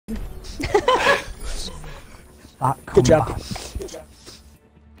Back, come Good job. back.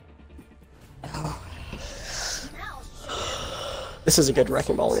 This is a good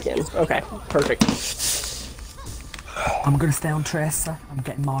wrecking ball again. Okay, perfect. I'm gonna stay on Tracer. I'm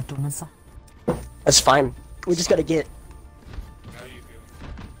getting more done as That's fine. We just gotta get.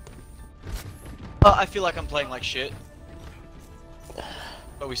 I feel like I'm playing like shit.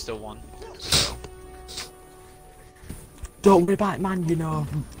 But we still won. Don't worry about it, man, you know.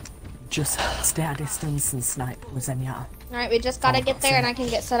 Just stay at a distance and snipe with Zenyatta. Alright, we just gotta get there and I can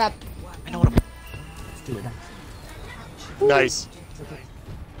get set up. I know what I'm... Let's do it then. Nice.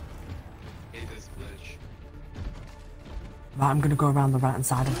 Right, I'm gonna go around the right hand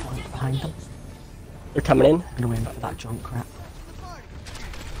side and flank behind them. They're coming in. I'm gonna aim for that junk crap.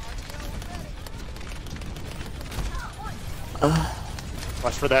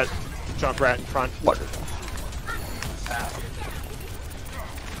 Watch for that junk rat in front.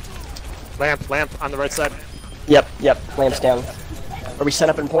 Lamp on the right side. Yep, lamp's down. Are we set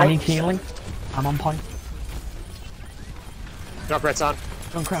up in I point? need healing. I'm on point. Junk rat's on.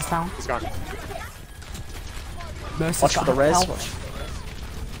 Junk crap's down. He's gone. Mercy's Watch for got the res. health.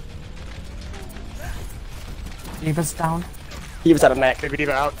 Diva's down. He was out of mech. Baby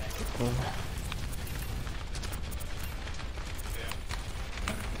Diva out.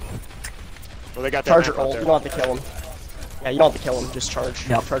 Well, they got that Charger lamp out ult. there. You don't have to kill him. Yeah, you don't have to kill him. Just charge.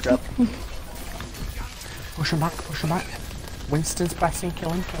 Yep. Charge up. Push him back, push him back. Winston's pressing,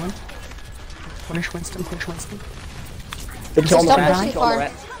 kill him. Punish Winston, punish Winston. Big kill on the Don't res. push too Kill on the far.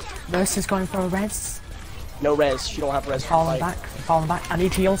 res. Mercy's going for a res. No res. She don't have res. for Falling fight. back. I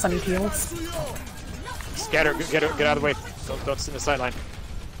need heals, Scatter, get out of the way. Don't sit in the sideline.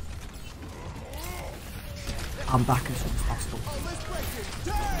 I'm back as soon as possible.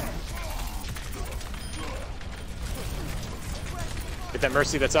 Get that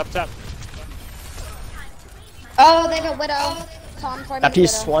Mercy that's up top. Oh, they have a widow. Tom for That the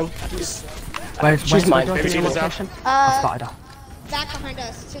piece widow. one. Where's mine. the Maybe widow Diva's out. location? I spotted her. Back behind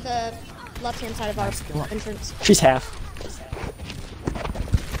us to the left-hand side of our kill her. entrance. She's half.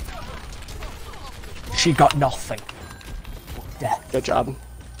 She got nothing. Death. Good job.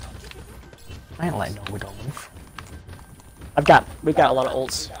 I ain't letting no widow move. We've got a lot of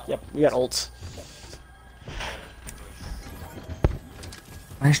ults. Yep, we got ults.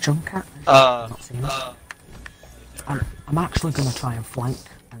 Where's Junkat? Not seen her. uh. I'm actually gonna try and flank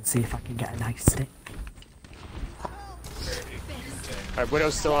and see if I can get a nice stick. Alright,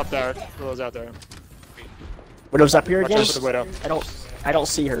 Widow's still up there. Widow's out there. Widow's up here Watch again. out for the Widow. I don't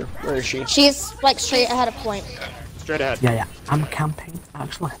see her. Where is she? She's like straight ahead of point. Straight ahead. Yeah. I'm camping,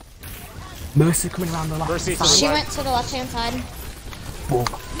 actually. Mercy coming around the left Mercy to side. She Right. went to the left-hand side. Boom.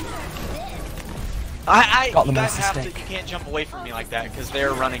 Got the You guys Mercy have to, stick. you can't jump away from me like that, because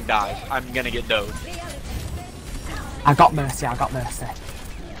they're running dive. I'm gonna get dove. I got Mercy. On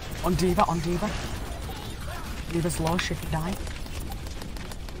Diva. Diva's low, she can die.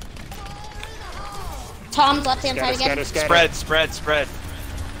 Tom's left-hand side again. Spread.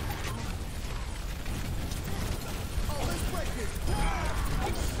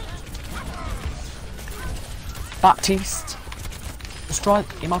 Baptiste. Destroy.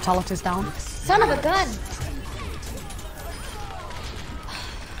 Immortality's down. Son of a gun.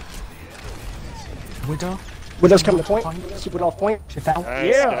 Widow. Widow's coming to point. Keep it off point. She fell.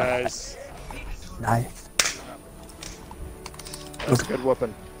 Nice, Yeah. guys. Nice. That's a good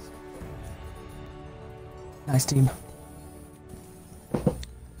whooping. Nice team.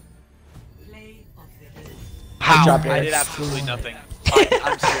 How? job, I guys. did absolutely nothing.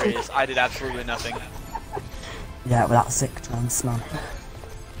 I'm serious. I did absolutely nothing. Yeah, with that sick trance, man.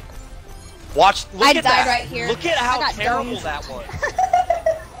 Look I at died that. right here. Look at I how got terrible domed. that was.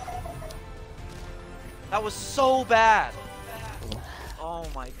 That was so bad. Oh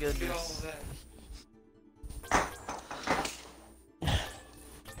my goodness.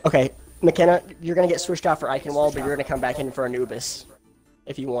 Okay, McKenna, you're gonna get switched out for Eichenwalde, but you're gonna come back in for Anubis,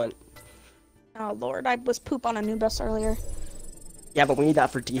 if you want. Oh lord, I was poop on Anubis earlier. Yeah, but we need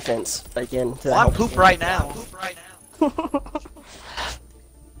that for defense. Again, to Well, I'm help poop defense. right now.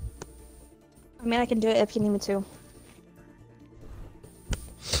 I mean, I can do it if you need me to.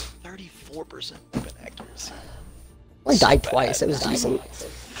 34% weapon accuracy. I died twice. It was decent.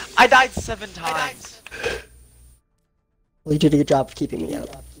 I died 7 times. Well, you did a good job of keeping me out.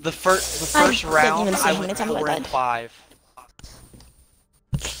 The first I didn't round, even see I how many went times I 4 and died. 5.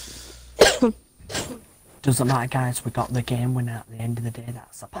 Doesn't matter, guys. We got the game winner at the end of the day.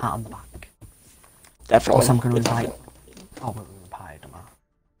 That's a pat on the back. Definitely. Also, I'm going to Good invite. Oh, we're invited, man.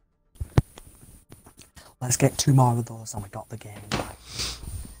 Let's get 2 more of those, and we got the game.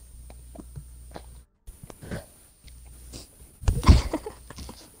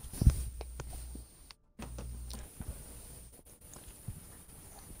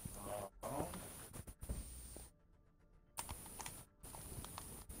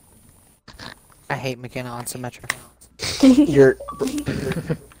 I hate McKenna on Symmetra. You're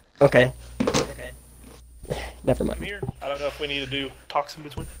okay. Never I'm mind. here. I don't know if we need to do talks in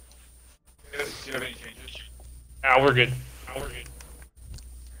between. Do you have any changes? Ah, we're good.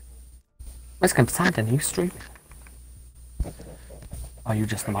 Let's go beside a new stream. Are you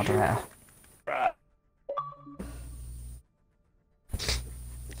just the moderator? Right.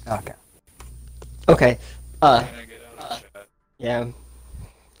 Okay. Okay. Yeah.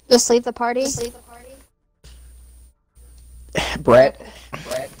 Just leave the party. Brett,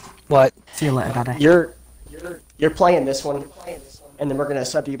 What? See you later, Daddy. you're playing this one, and then we're gonna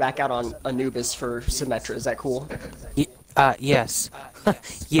sub you back out on Anubis for Symmetra. Is that cool? Yes.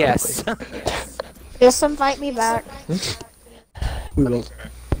 Yes. Just invite me back.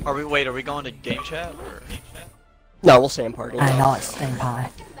 Are we going to game chat? Or? No, we'll stay in party. I know it's staying pie.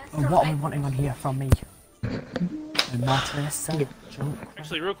 What are we wanting on here from me?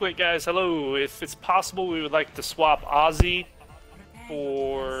 Actually, real quick, guys. Hello. If it's possible, we would like to swap Ozzy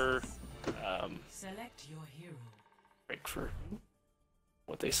for break for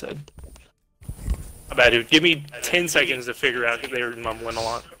what they said. How bad, dude? Give me 10 seconds to figure out because they were mumbling a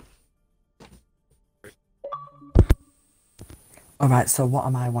lot. Alright, so what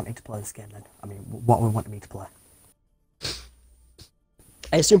am I wanting to play this game then? I mean, what are we wanting me to play?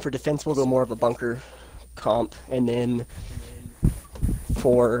 I assume for defense we'll go more of a bunker comp, and then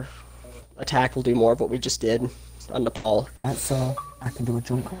for attack we'll do more of what we just did on Nepal. Right, so I can do a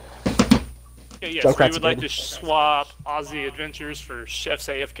jump. Yeah, yes, Junkrat's we would like good. to swap Aussie Adventures for Chef's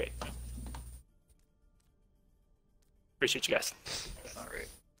AFK. Appreciate you guys.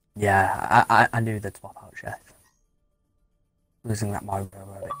 Yeah, I knew they'd swap out Chef. Losing that Mario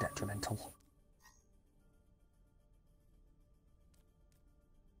were a bit detrimental.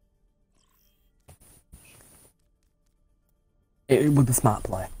 It would be smart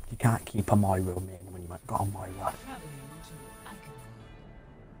play. You can't keep a Mario main when you haven't got a Mario.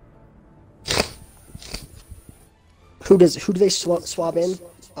 Who do they swab in?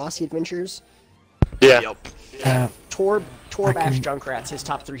 Aussie Adventures? Yeah. Yep. Torb, I Ash, can- Junkrats, his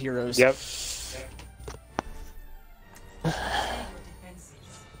top 3 heroes. Yep. So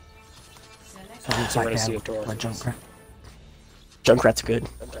it looks So we're like gonna see they're a door. play Junkrat. Junkrat's good.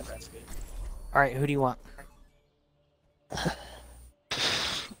 Alright, who do you want?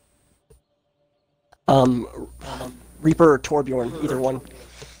 Reaper or Torbjorn, either one.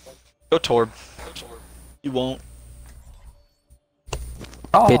 Go Torb. You won't.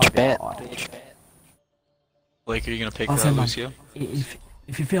 Oh, Bitch bet. God. Blake, are you gonna pick Also, man, Lucio? if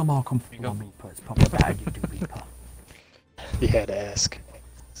you feel more comfortable on Reaper, it's probably better you do Reaper. You had to ask.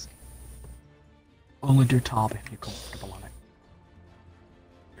 Only do Torb if you're comfortable on it.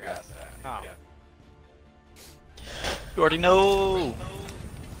 You already know.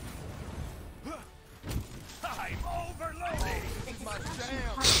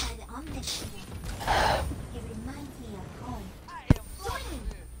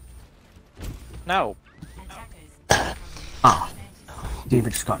 No. Ah,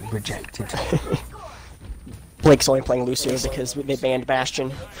 David just got rejected. Blake's only playing Lucio because they banned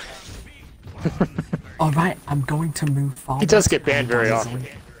Bastion. Alright, I'm going to move forward. He does get banned very often.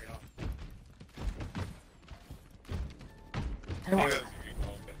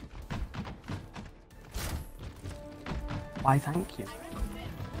 Why, thank you.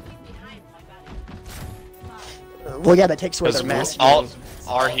 Well, yeah, that takes away their Because mass. all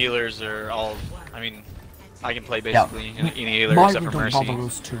our healers are all. I mean, I can play basically any healer Mario except for don't Mercy. bother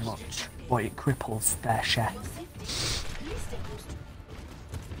us too much, but it cripples their chef.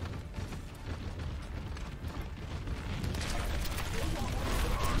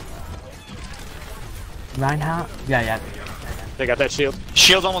 Reinhardt? Yeah. They got that shield.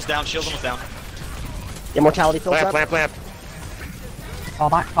 Shield's almost down. Shield's almost down. Immortality fills up. Plant. Fall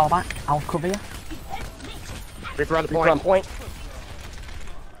back. I'll cover you. Reaper on the Reaper on point. point.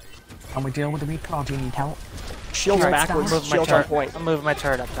 Can we deal with the Reaper or do you need help? Shields Right, backwards. Move my Shields on turret. point. I'm moving my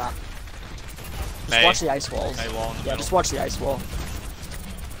turret up top. Just May. watch the ice walls. May wall in the Yeah, middle. just watch the ice wall.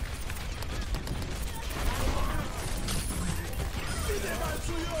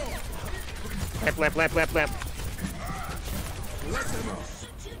 Lamp.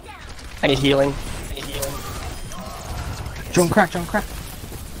 I need healing. Junkrat.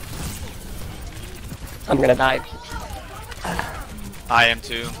 I'm gonna die. I am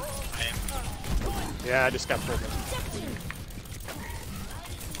too. Yeah, I just got pulled.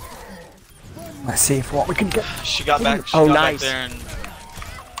 Let's see if what we can get. She got back. She Oh, got nice. back there and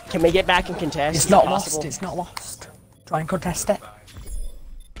Can we get back and contest? It's Is not it lost, possible? it's not lost. Try and contest it.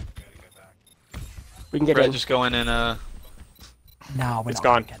 We can get Brett in. just go in and No, we're It's not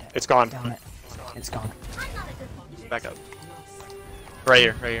gonna gone. get it. It's gone. Damn it. It's gone. Back up. Right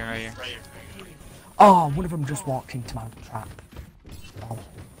here, right here, right here. Oh, one of them just walked into my trap. Oh.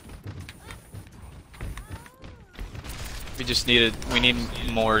 We need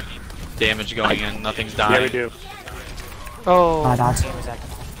more damage going in. Nothing's dying. Yeah, we do. Oh, My bad. game is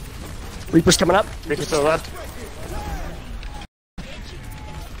active. Reaper's coming up. Reaper's to the left.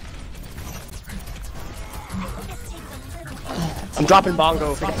 I'm dropping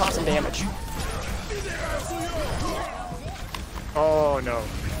bongo. If we can pop some damage. Oh no.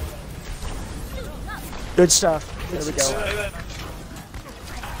 Good stuff. There we go.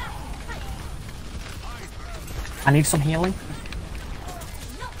 I need some healing.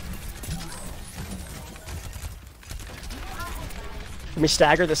 Can we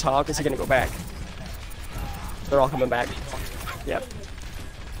stagger this hog? Is he gonna go back? They're all coming back. Yep.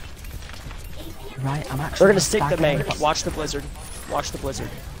 Right, I'm actually. We're gonna stick the staggering May. it. Watch the blizzard. Watch the blizzard.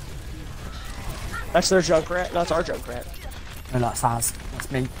 That's their Junkrat. No, that's our Junkrat. No, that's ours. That's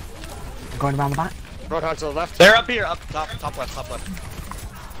me. I'm going around the back. Roadhog to the left. They're up here, up top left, top left.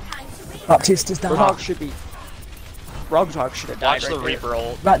 Baptista's down. Roadhog should be. Roadhog should have died Watch right the there. Reaper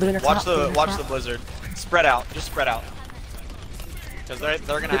ult. Right, they're in a Watch trap, they're the in a watch trap. the Blizzard. Spread out, just spread out. Because they're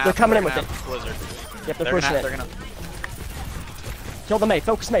gonna have. They're coming in with gonna it. have Blizzard. Yep, they're They're pushing gonna. it. They're gonna. Kill the May.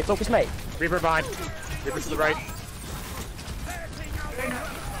 Focus May. Focus May. Reaper behind. Reaper's to the right.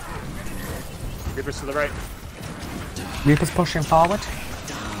 Reaper's to the right. Reaper's pushing forward.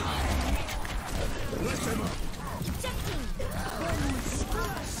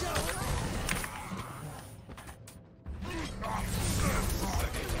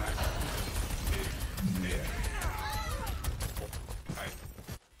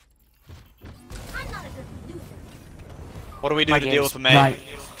 What do we do My to deal game's- with the May?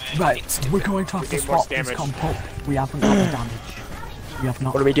 Right, we're going to have to need more swap this damage. comp up. We haven't got the damage. We have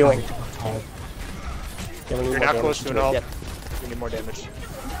not. What are we doing? damage at all. Yeah, we need You're more not damage close to to an it. ult. Yep. We need more damage.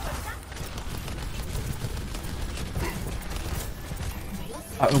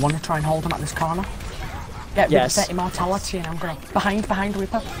 Right, we want to try and hold him at this corner. Get Yes. Reaper's immortality and I'm gonna... Behind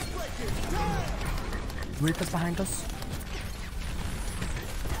Reaper. Reaper's behind us.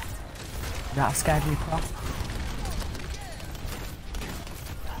 Right, I've scared Reaper off.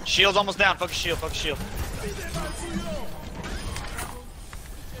 Shield's almost down. Focus shield. Focus shield.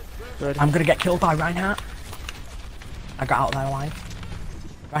 I'm gonna get killed by Reinhardt. I got out there alive.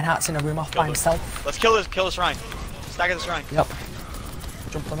 Reinhardt's in a room off by himself. Let's kill this Rhine. Stagger this Rhine. Yep.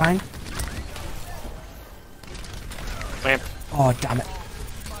 Jump the Rhine. Lamp. Oh, damn it.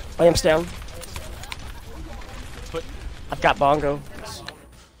 Lamp's down. Put- I've got bongo.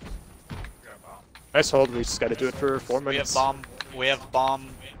 Nice hold. We just gotta do it for 4 We minutes. have bomb. We have bomb,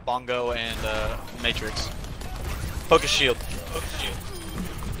 bongo, and matrix. Focus shield. Focus shield.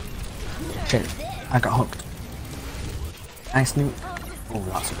 Shit. I got hooked. Nice new. Oh,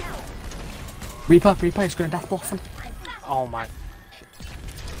 that's good. Reaper is gonna death blossom. Oh my.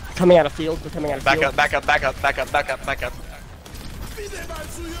 Coming out of field. They're coming out of Back field. up. Back up. Back up. Back up. Back up. Back up.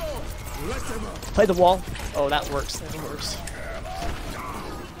 Play the wall. Oh, that works. That works.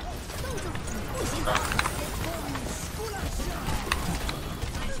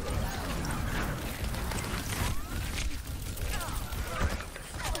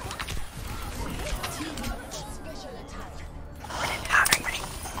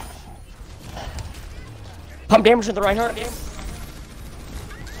 Pump damage to the Reinhardt.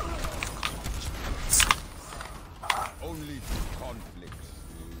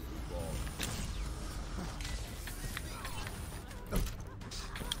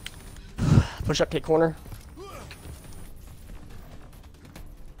 Push up, take corner.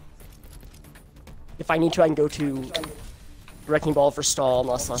 If I need to, I can go to Wrecking Ball for stall,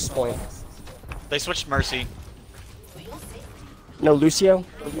 unless last point. They switched Mercy. No, Lucio?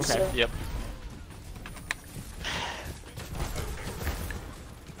 Okay. Yep.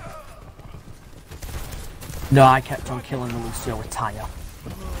 No, I kept on killing the Lucio with Tire.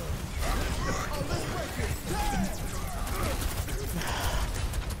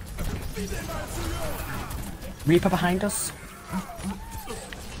 Reaper behind us.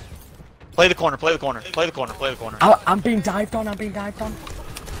 Play the corner. Play the corner. Play the corner. Play the corner. I'm being dived on. I've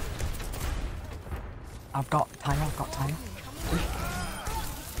got Tire.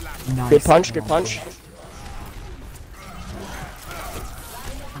 Nice. Good punch, good punch.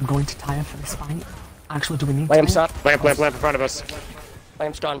 I'm going to Tire for this fight. Actually, do we need Lamp's Tire? up. Lamp in front of us.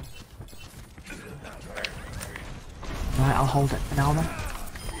 Lamp's gone. Right, I'll hold it for now then.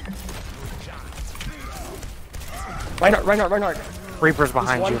 Reinhardt. Reaper's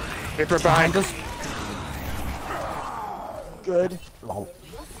behind one. you. Reaper Behind behind. us. Good. Lol.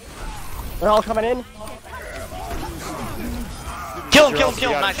 They're all coming in. Kill him, kill him,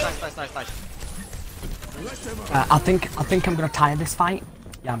 kill him. Nice, nice, nice, nice, nice. I think I'm gonna tire this fight.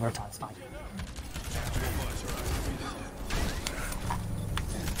 Yeah, I'm gonna tire this fight.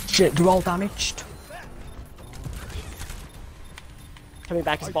 Shit, they're all damaged. Coming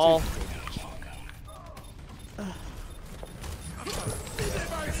back his ball.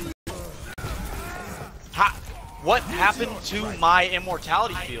 What happened to my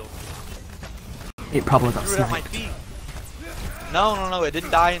immortality field? It probably got Threw it at my sniped. feet. No, no, no, it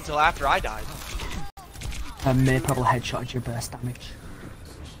didn't die until after I died. May probably headshotted your burst damage.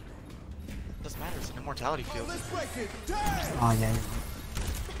 Doesn't matter, it's an immortality field. Oh yeah.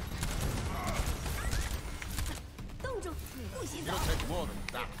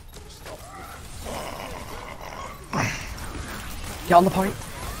 Get on the point.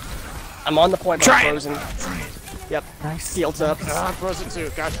 I'm on the point, but I'm frozen. Yep. Nice. Shields up. I'm frozen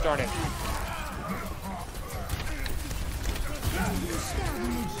too. Gosh darn it.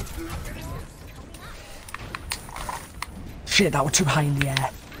 Shit, that was too high in the air.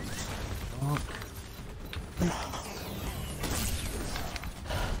 Fuck.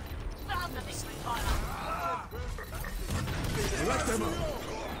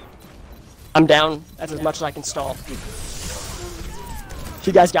 I'm down. That's as much as I can stall.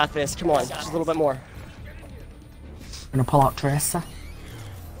 You guys got this. Come on, just a little bit more. I'm gonna pull out Tracer.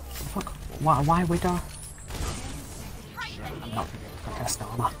 Fuck. Why Widow? I'm not gonna cast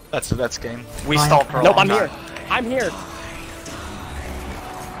armor. That's game. We Fine. stalled for a Nope, long I'm time. here. I'm here.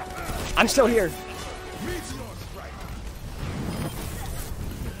 I'm still here.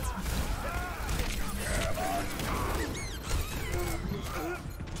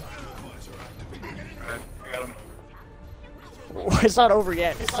 It's not over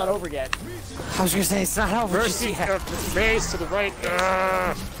yet. It's not over yet. I was gonna say it's not over. Mercy, base to the right.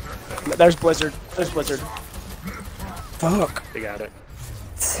 There's Blizzard. There's Blizzard. Fuck. They got it.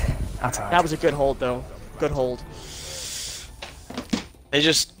 That's alright. That was a good hold, though. Good hold.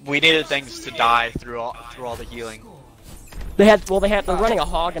 We needed things to die through all the healing. They're running a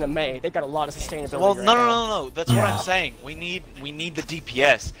hog and a May. They've got a lot of sustainability. Well, right no, now. no, no, no. That's what Yeah. I'm saying. We need the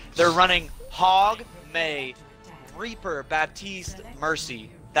DPS. They're running Hog, May, Reaper, Baptiste,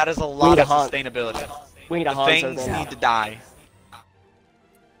 Mercy. That is a lot a of hog. sustainability. We need a The Hanzo things then. need to die.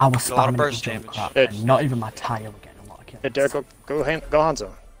 I was a lot of spamming burst the jump damage. crap, It- and not even my tire were getting a lot of kills. Hey, Derek, go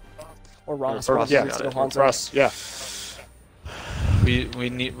Hanzo. Or Ross. Or, Ross yeah, needs to go Hanzo. Russ, yeah. We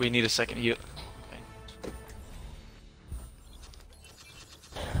need a second heal.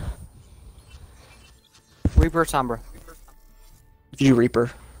 Reaper Sombra. You Reaper.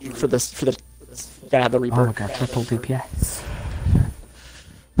 For the gotta have the Oh Reaper. my god, triple DPS.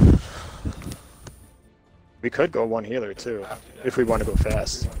 We could go one healer too, if we want to go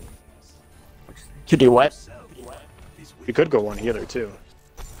fast. To do what? We could go one healer too.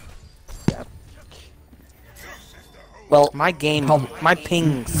 Well, My game, Tom. my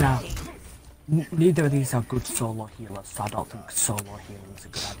pings. No. Neither of these are good solo healers, so I don't think solo healing is a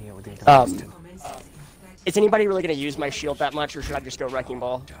good idea with either of these two. is anybody really gonna use my shield that much, or should I just go Wrecking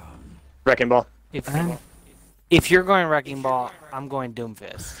Ball? Wrecking Ball. If you're going Wrecking Ball, I'm going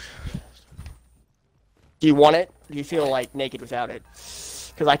Doomfist. Do you want it? Or do you feel like naked without it?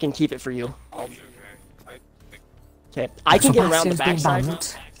 Because I can keep it for you. Okay, I can get around the Sebastian's backside. being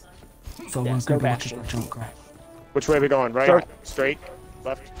banned, so we're Yes, gonna no be looking Bastion. for junk right. Which way are we going? Right? Sure. Straight?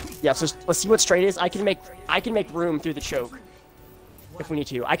 Left? Yeah, so let's see what straight is. I can make room through the choke if we need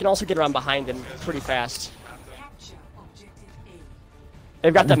to. I can also get around behind them pretty fast.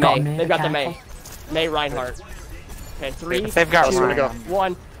 They've got the They've got May. May, They've got the careful. May. May Reinhardt. Okay, 3, They've got 2, Ryan. Go.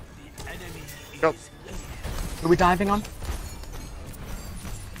 1. Go. Who are we diving on?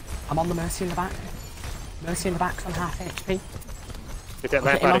 I'm on the Mercy in the back. Mercy in the back's on half HP. Get that The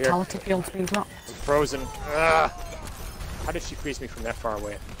lamp out of here. immortality field's being dropped. I'm frozen. Ah. How did she freeze me from that far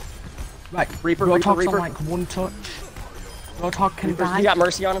away? Right, Reaper, Roadhog's Reaper. on like one touch. Roadhog can die. He got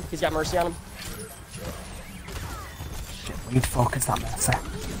Mercy on him. He's got Mercy on him. Shit, we need to focus that Mercy.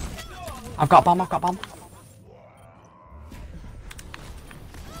 I've got bomb, I've got bomb.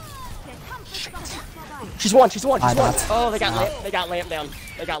 She's one. She's one. I She's one. died. Oh, they got lamp down.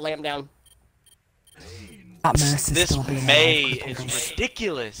 They got lamp down. That Mercy's This still being May alive, is crippled.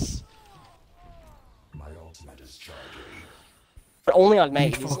 ridiculous. But only on May.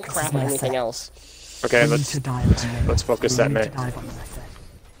 Need He's focus crap on Mercy. anything else. Okay, We need to dive on May. let's focus We that need May. to dive on Mercy.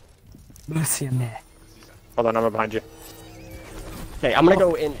 Mercy and May. Hold on, I'm behind you. Okay, I'm gonna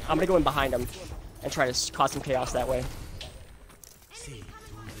go in. I'm gonna go in behind him and try to cause some chaos that way.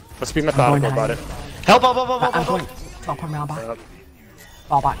 Let's be methodical going about it. Help, help, help, help, help, I'm help, going help. top on my back.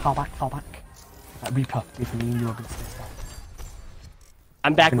 Fall back, fall back, fall back. Reaper, me and you are gonna stay there.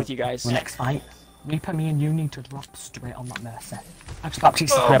 I'm back with you guys. The next fight, Reaper, me and you need to drop straight on that Mercy. Actually,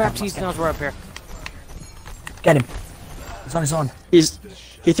 Baptiste is there. Baptiste knows we're up here. Get him. He's on his own. He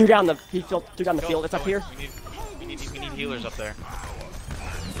threw down the threw down the field. It's up here. We need healers up there.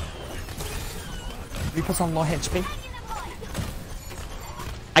 Reaper's on low HP.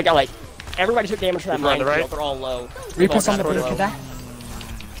 I got like everybody took damage from that Reaper on mine the field. right. They're all low. Reaper's on the They're all bunker low. there.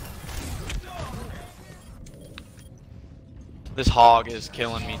 This hog is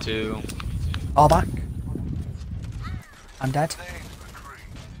killing me too. All back. I'm dead.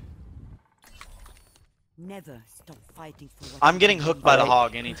 Never stop fighting for what I'm getting hooked by the Alright.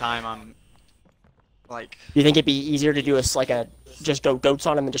 hog anytime I'm like. You think it'd be easier to do just go goats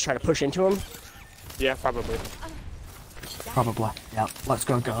on him and just try to push into him? Yeah, probably. Probably. Yeah. Let's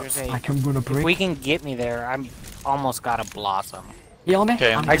go, There's goats. a- I can run a If brick. we can get me there, I'm almost got a blossom. Heal me.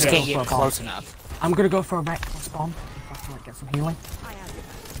 Okay, I'm I just gonna can't go get for a close bomb. enough. I'm gonna go for a reckless bomb. If I can like, get some healing.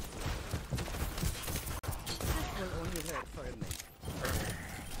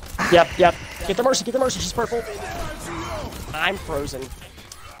 Yep. Get the mercy. She's purple. I'm frozen.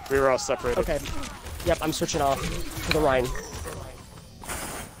 We were all separated. Okay. Yep. I'm switching off to the Rhine.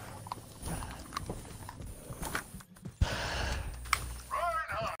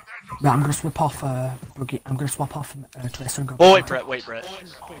 Right, I'm gonna swap off Boogie. I'm gonna swap off Tracer and go. Oh wait, Brett.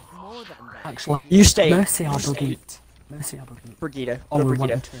 Actually, You stay. Mercy or Boogie. Mercy or Boogie. Brigida. Oh, Go we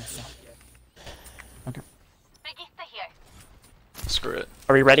want Brigida. Tracer. Okay. Screw it.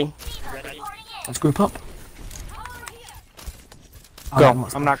 Are we ready? Let's group up. Go.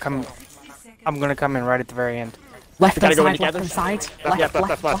 I'm not coming. I'm gonna come in right at the very end. Left gotta hand go in side, left together. hand side.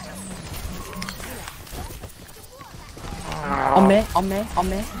 Left, left. On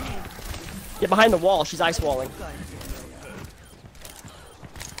me. Get behind the wall. She's ice walling.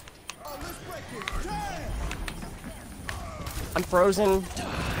 I'm frozen.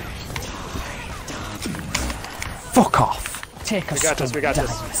 Fuck off. Take a We got this, stun, we got die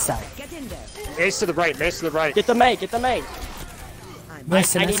this. yourself. Mace to the right, mace to the right. Get the May.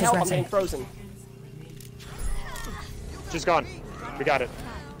 Mercy, I need Mercy's help. I'm ready. getting frozen. She's gone. We got it.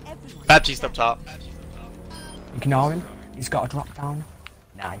 Baptiste up top. Ignore him. He's got a drop down.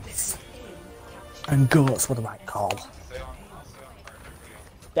 Nice. And goats were the right call.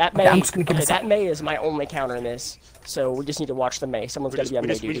 That Okay, May. I'm just gonna give Okay, this that May is my only counter in this. So we just need to watch the May. Someone's got to be on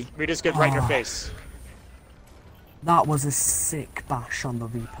May duty. We just get right in your Oh. face. That was a sick bash on the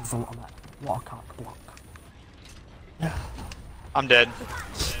Reaper's ultimate. What a cock block. I'm dead.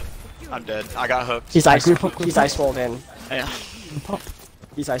 I got hooked. He's ice. group up. He's ice walled in. Yeah. Group up.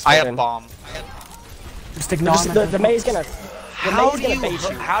 He's ice I walled have in. bomb. Just ignore him. The May's gonna. How do gonna you bait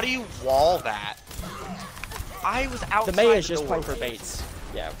you. how do you wall that? I was outside The May is the just door. playing for baits.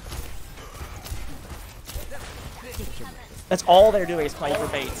 Yeah. That's all they're doing is playing for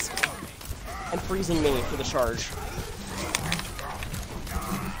baits. And freezing me for the charge.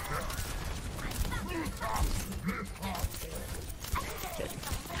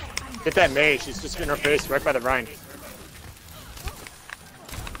 Get that May, she's just in her face right by the Rhine.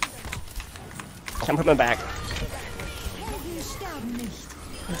 I'm coming back.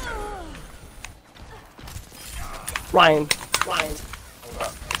 Ryan.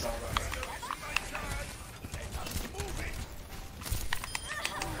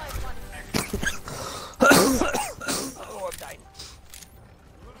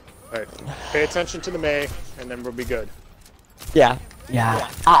 Alright, pay attention to the May, and then we'll be good. Yeah. Yeah.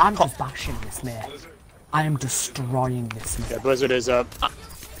 I'm just bashing this mate. I am destroying this mate. Yeah, Blizzard is up.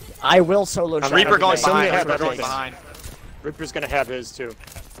 I will solo shot. Reaper going Somebody behind. have Reaper going everything. behind. Reaper's gonna have his too.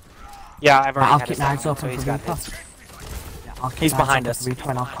 Yeah, I've already I'll had keep his knives down, so open he's for got Reaper. this. Yeah, I'll keep He's knives behind open us. for Reaper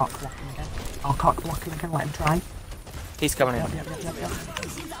and I'll cock block him again. I'll cock block him again, let him try. He's coming in. Yep.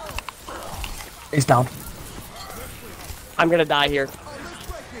 He's down. I'm gonna die here.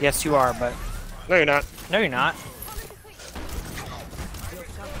 Yes, you are, but No, you're not. no, you're not.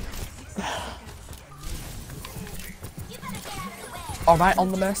 Alright,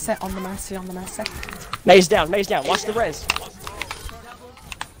 on the mercy. May's down. Watch the res.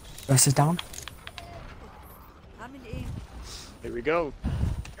 Mercy's down. Here we go.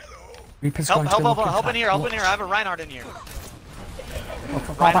 Reaper's Help going to be looking help for in here, that help in here. I have a Reinhardt in here.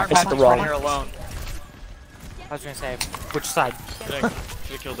 clutch. Reinhardt It's got the the wrong- here alone. I was gonna say, which side?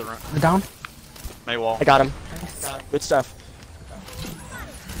 Should've killed the We're down. Maywall. I got him. Good stuff.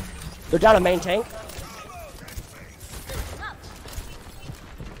 They're down a main tank.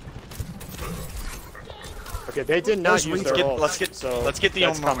 Okay, they did not use their ult, Let's get the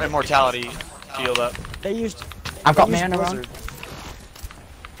that's coming. immortality shield up. They used. I've got they used mana around. Blizzard.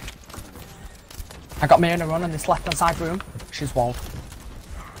 I got me in a run in this left-hand side room. She's walled.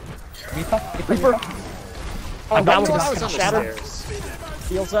 Reaper. I'm down with I was the on the shatter. stairs.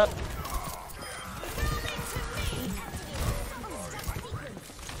 Heals up.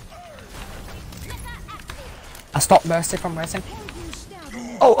 I stopped Mercy from racing.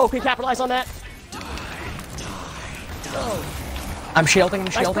 Oh, can you capitalize on that? I'm shielding, I'm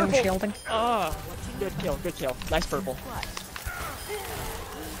Nice shielding, I'm purple. shielding. Good kill. Nice purple.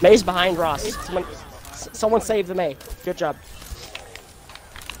 May's behind Ross. Someone save the May. Good job.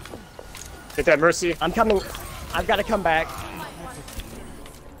 Get that Mercy. I'm coming. I've got to come back.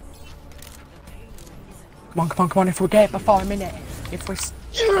 Come on, if we get it before a minute. If we...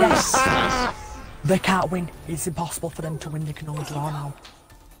 Yes! They can't win. It's impossible for them to win, they can only draw now.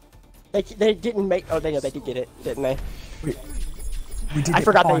 They didn't make... Oh, they did get it, didn't they? We did I it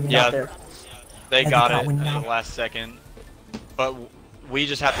forgot before they a got minute. there. They They got can't it win at now. the last second. But we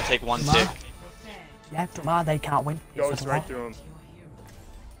just have to take one tick. Yeah, tomorrow they can't win. It's Goes a right draw. through him. Do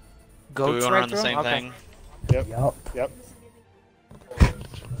we Goats want to right run the through? same Okay. thing? Yep. Yup. Yep.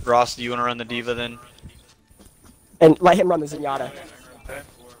 Ross, do you want to run the Diva then? And let him run the Zenyatta.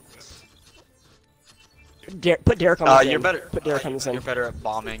 Put Derek on the Zen. You're better. Put Derek on the Zen. You're better at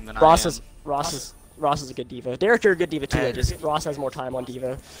bombing than Ross I am. is a good Diva. Derek, you're a good Diva too. Just Ross has more time on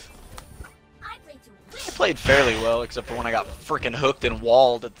Diva. I played fairly well, except for when I got freaking hooked and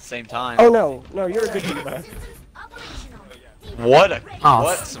walled at the same time. Oh no, you're a good Diva. What a Oh.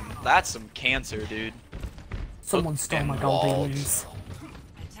 that's some cancer, dude. Someone Hooked stole and my walled. goldies.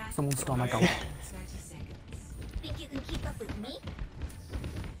 Someone stole my gold. Think you can keep up with me?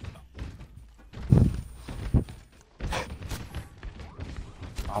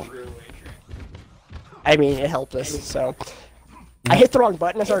 I mean, it helped us, so. I hit the wrong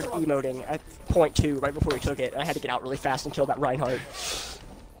button, I started emoting at point 2 right before we took it, and I had to get out really fast and kill that Reinhardt.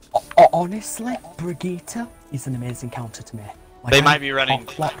 Honestly, Brigitte is an amazing counter to me. Like, They I might be running.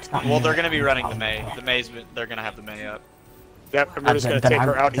 clocked that Well, they're May. gonna be running the May. They're gonna have the May up. Yep, and we're just gonna Then take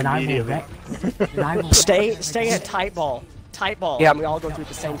her out then I will immediately. wreck. Then I will Stay at tight ball. Yeah. And we all go through at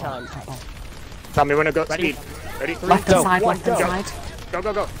the same time. Tell me when to go. Ready? Speed. Ready? Left hand Go, side, one, left hand go. side,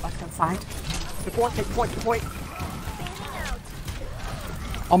 Go. left hand side. Take point.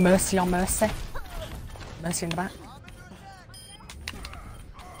 On Mercy. Mercy in the back.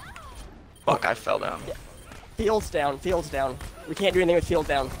 Fuck! I fell down. Field's down. We can't do anything with field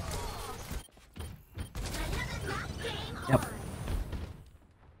down. Yep.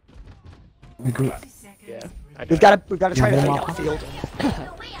 We group. Yeah. We've got to try to Yeah, take one out the more. field.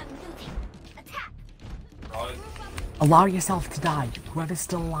 Allow yourself to die. Whoever's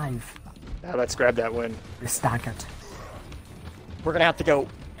still alive Now let's grab that win. is staggered. We're gonna have to go.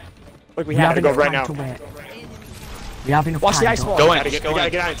 Like we We have have to enough go right time now. to wait. We have enough Watch the time. ice don't wall. Go We in. gotta Just get, we go gotta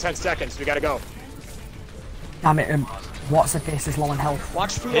in. get out in 10 seconds. We gotta go. Damn it, what's the face is low on health.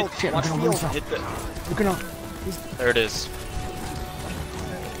 Watch field. Shit, Watch we're gonna lose field. her. Hit the. We're gonna... There it is.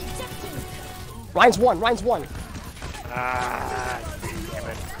 Ryan's one. Ah, damn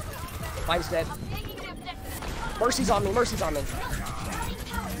it. Ryan's dead. Mercy's on me.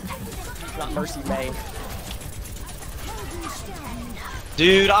 Not Mercy, May.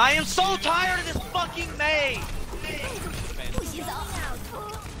 Dude, I am so tired of this fucking May.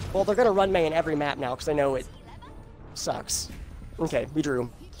 Well, they're gonna run May in every map now because they know it sucks. Okay, we drew.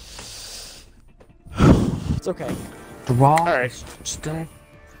 It's okay. Draw Alright. is still...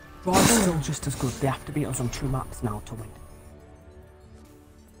 Draw is still just as good. They have to beat us on 2 maps now to win.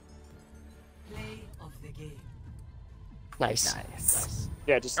 Nice.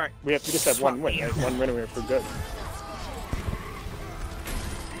 Yeah, just we just have one win. Right? One win and we're good.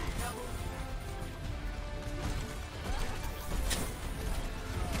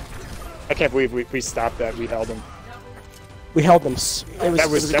 I can't believe we stopped that. We held them. We held them. That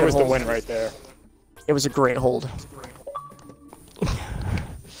was a good the hold. win right there. It was a great hold.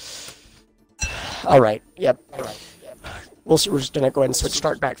 All right. Yep. We're just gonna go ahead and switch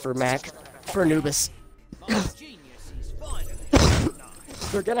start back for Mac for Anubis.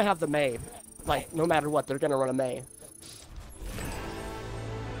 They're gonna have the May. Like no matter what, they're gonna run a May.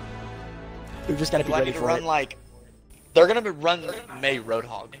 We've just gotta be ready to for run it. like. They're gonna run May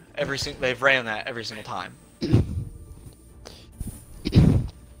Roadhog they've ran that every single time.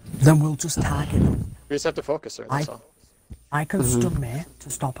 Then we'll just target them. We just have to focus her. That's all. I can stun May to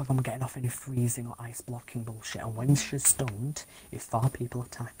stop her from getting off any freezing or ice blocking bullshit, and when she's stunned, if 4 people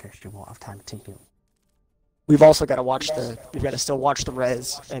attack her, she won't have time to heal. We've also got to watch we've got to still watch the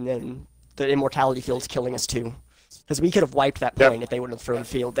res, and then the immortality field's killing us too. Because we could have wiped that point if they would have thrown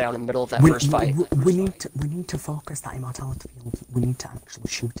field down in the middle of that first fight. We need to focus that immortality field. We need to actually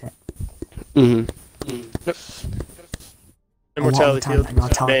shoot it. Immortality a lot of field, the time,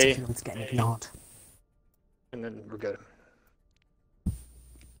 immortality May, field's getting ignored. and then we're good.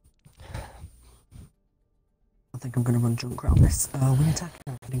 I think I'm gonna run junk around this. We attack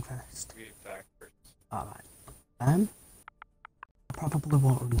or killing first? We attack first. Alright. I probably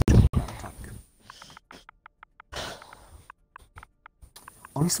won't run junk around attack.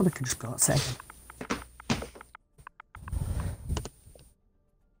 Honestly, we could just go at second.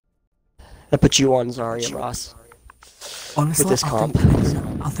 I put you on Zarya, Ross. Honestly, With this comp.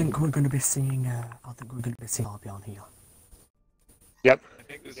 I think we're gonna be seeing. I think we're gonna be seeing Albion here. Yep. I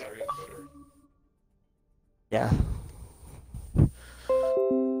think this area is better. Yeah.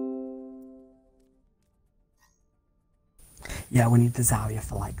 Yeah, we need the Zarya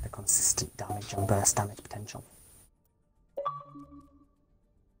for like the consistent damage and burst damage potential.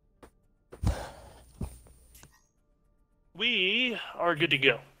 We are good to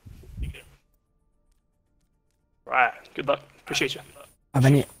go. Right. Good luck. Appreciate you. Are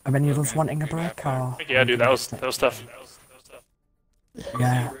any of us wanting a break or? Yeah, dude, that was tough.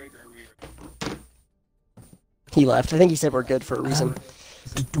 Yeah. He left. I think he said we're good for a reason.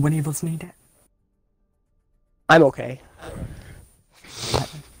 Do any of us need it? I'm okay.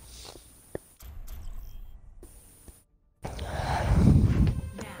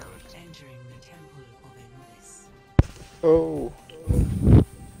 Oh.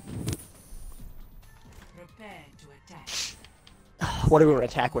 What are we going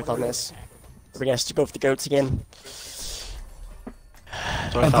to attack with on this? Are we going to go for the goats again?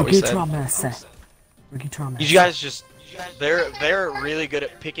 That's what I thought we said. You guys just, they're really good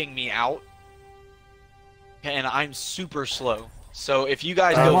at picking me out, and I'm super slow. So if you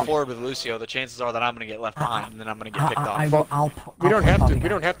guys go forward with Lucio, the chances are that I'm gonna get left behind, and then I'm gonna get picked off. We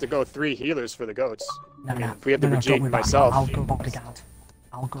don't have to go 3 healers for the goats. I mean, if we have to Vegeta myself, I'll go bodyguard.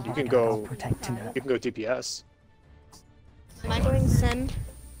 You can go. I'll protect him. You can go DPS. Am I going send?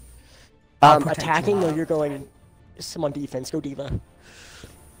 Attacking? No, you're going. Someone defense. Go Diva.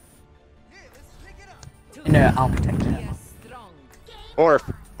 No, I'll protect him. Or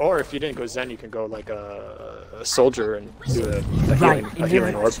if you didn't go Zen, you can go like a soldier and do a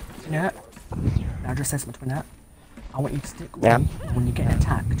healing orb. Yeah. Now just says between that. I want you to stick with me. When you get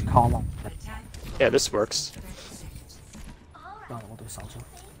attacked, call on. Yeah, this works. Right, we'll do soldier.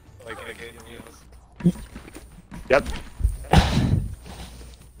 Yep.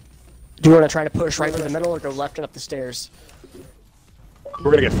 Do you want to try to push right through the middle or go left and up the stairs? We're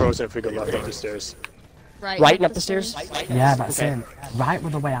gonna get frozen if we go left up the stairs. Right and up the stairs? Yeah, that's it. Right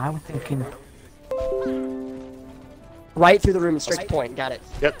with the way I was thinking. Right through the room and straight to point. Got it.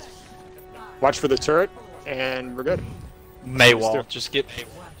 Yep. Watch for the turret, and we're good. Maywall. Just get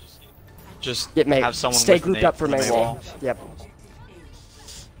May. have someone Stay with grouped up for Maywall. Yep.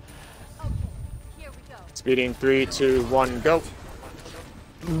 Speeding 3, 2, 1, go.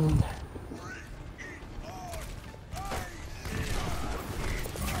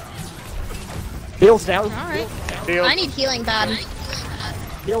 Heals down. Alright. Heal. I need healing bad.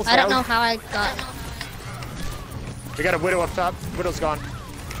 Heals I don't down. know how I got. We got a Widow up top. Widow's gone.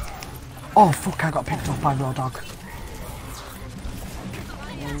 Oh fuck, I got picked up by Raw Dog.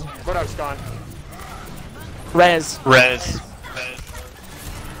 Widow's gone. Res.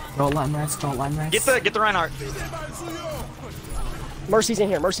 Don't let him rest, don't let him rest. Get the Reinhardt. Mercy's in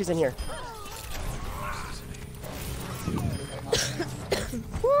here. Mercy's in here.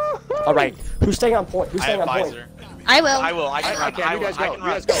 All right. Who's staying on point? Who's I staying have on point? visor. I will. I will. I can run. Okay, you guys go. You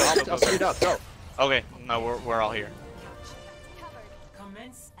guys go. I'll speed up. Go. Okay, no, we're all here.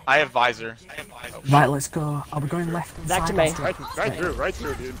 I have visor. Right, let's go. Are we going left and Back side to or May. straight? Right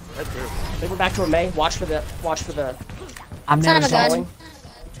through, dude. Right through. They went back to a May. Watch for the. I'm Son nearly of a gun. dead.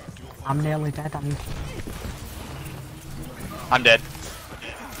 I'm nearly dead. I mean, I'm dead.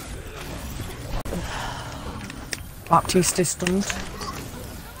 Baptiste is stunned.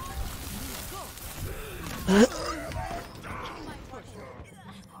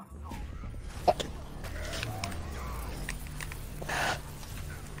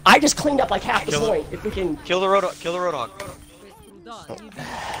 I just cleaned up like half the point. If we can. Kill the Roadhog. Kill the Roadhog.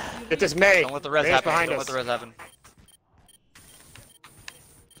 Get this May. Don't let the res May's happen. behind Don't us. let the res happen.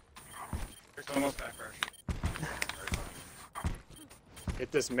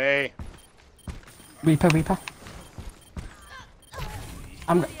 Get this May. Reaper.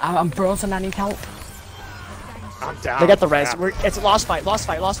 I'm frozen. I need help. I'm down. They got the res. Yeah. It's a lost fight. Drop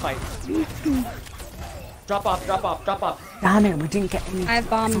off. Damn it, we didn't get any. I have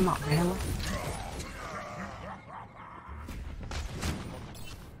bomb. From that, really.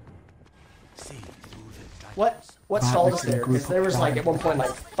 What? What stalled us there? Because there was like at one point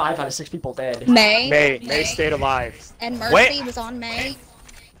like 5 out of 6 people dead. May stayed alive. And Mercy was on May.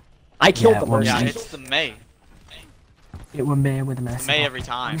 I killed the Mercy. Yeah, it's the May. It was May with the Mercy. May every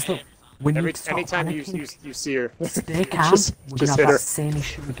time. Anytime you see her. Stay calm. We're gonna have that same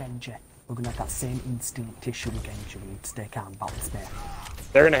issue with Genji. We're gonna have that same instinct issue with Genji. We need to stay calm about this May.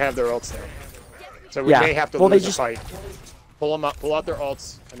 They're gonna have their ults there. So we may have to lose the fight. Pull them up, pull out their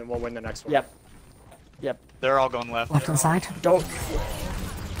ults, and then we'll win the next one. Yep. They're all going left. Left hand side. Don't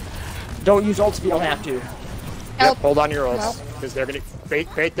use ults if you don't have to. Yep, hold on to your ults, because they're gonna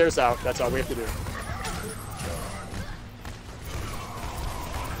bait theirs out. That's all we have to do.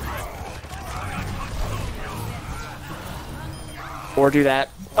 Or do that.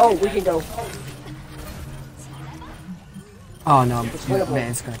 Oh, we can go. Oh no,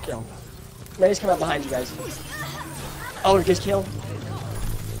 May's gonna kill. May's coming up behind you guys. Oh, it gets killed.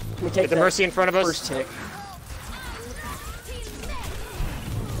 Can we take the Mercy in front of us? First tick.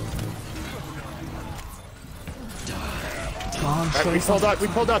 Right, we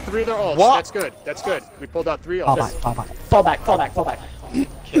pulled out 3 of their ults. What? That's good. We pulled out 3 ults. Fall back.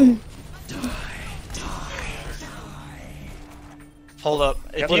 Hold up.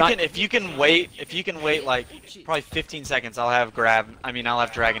 If you can wait like probably 15 seconds, I'll have Dragon.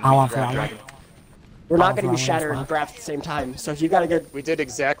 Dragon. We're not going to use Shatter and Grab at the same time, so if you got a good... We did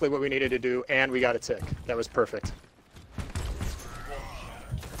exactly what we needed to do, and we got a tick. That was perfect.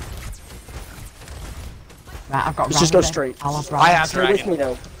 Right, I've got Let's just go straight. I have Stay with me,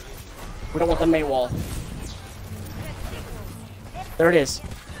 though. We don't want the May wall. There it is.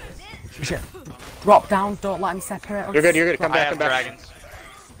 Shit. Drop down, don't let him separate us. You're good. Come back, come back. Dragons.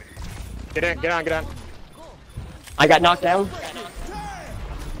 Get on. I got knocked down.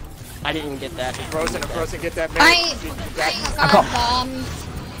 I didn't even get that. Frozen, get that May. I got bombed.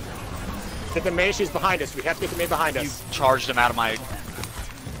 Get the May, she's behind us. We have to get the May behind us. You charged him out of my...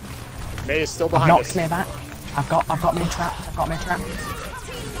 May is still behind us. Knocked May back. I've got May trapped. I'm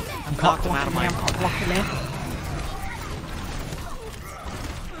knocked him out of my... blocking May.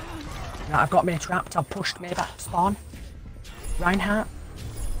 No, I've got May trapped. I've pushed May back to spawn. Reinhardt.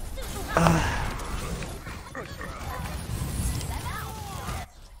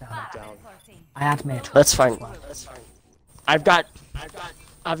 Down. I had May trapped. That's fine. I've got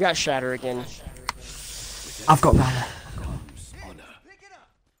Shatter again. I've got Valor.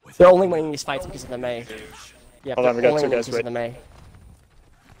 They're only winning these fights because of the May. Yeah, hold on, we got 2 guys because of the May.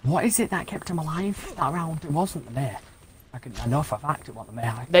 What is it that kept him alive that round? It wasn't the May. I know for a fact it wasn't the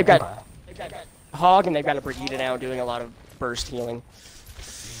May. They've got Hog and they've got a Brigitte now doing a lot of burst healing.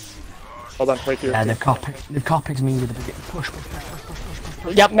 Hold on, wait here. Yeah, they've copied me with a Brigitte. Push.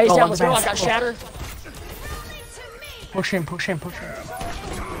 Yep, May's down, let's go, I've got Shatter. Push him. What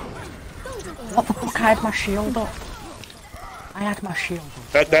the fuck, I had my shield up.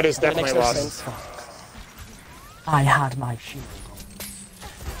 That is definitely lost. I had my shield up.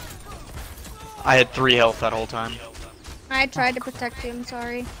 I had 3 health that whole time. I tried to protect him,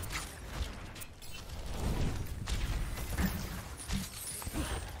 sorry.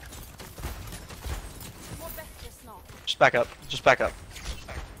 Just back up.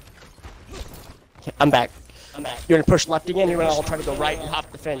 I'm back. You're gonna push left again, you're gonna all try to go right and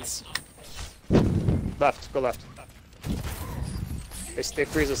hop the fence. Go left. They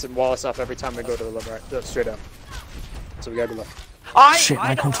freeze us and wall us off every time we go to the left, right, straight up. So we gotta go left.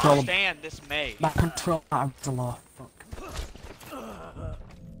 I don't understand this May. My control is a lot. Fuck.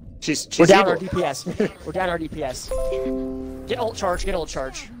 She's We're down evil. our DPS. We're down our DPS. Get ult charge.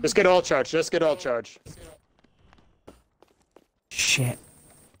 Just get ult charge. Shit.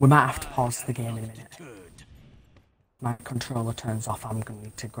 We might have to pause the game in a minute. My controller turns off, I'm gonna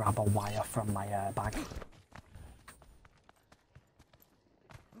need to grab a wire from my bag.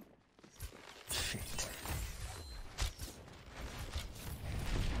 Shit.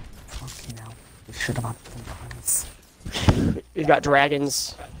 Fucking hell. We should have had them behinds. We've got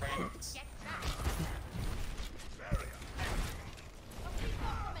dragons.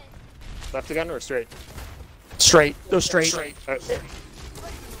 Left again or straight? Straight. Go straight.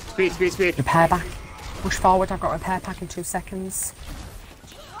 Speed. Repair back. Push forward, I've got a repair pack in 2 seconds.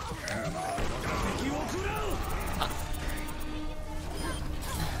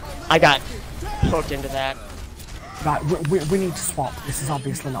 I got hooked into that. Right, we need to swap. This is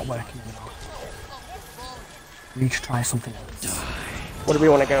obviously not working anymore. We need to try something else. Where do we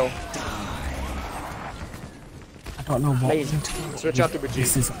want to go? I don't know what we need to do. Switch out to Brigitte.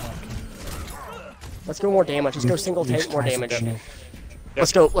 This isn't working. Let's go more damage. Let's go single tank, more damage.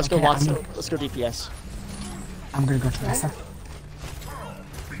 Let's go Watson. Let's go DPS. I'm gonna go to Ressa.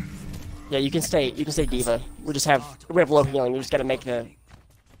 Yeah, you can stay Diva. We have low healing, we just gotta make the...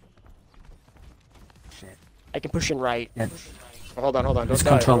 Shit. I can push in right. Yeah. Oh, hold on, don't this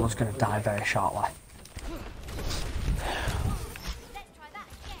die. controller's gonna die very shortly.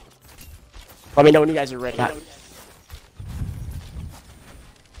 Let me know when you guys are ready. Right.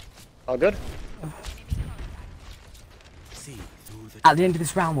 All good? At the end of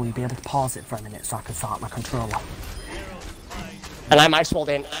this round, will you be able to pause it for a minute so I can start my controller? And I'm Eichenwalde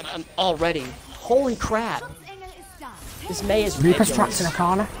in. I'm all ready. Holy crap. This Mei is Reaper's trapped in a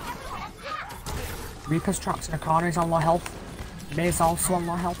corner. Reaper's trapped in a corner, he's on low health. Mei's also on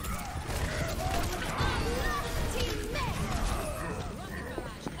low health.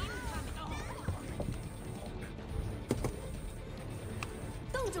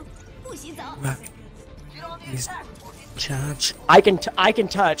 He's charge. I can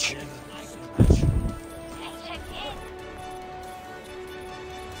touch.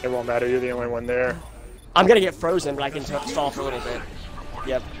 It won't matter, you're the only one there. I'm gonna get frozen, but I can stall for a little bit.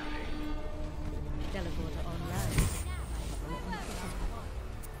 Yep.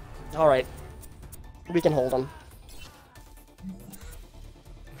 Alright. We can hold him.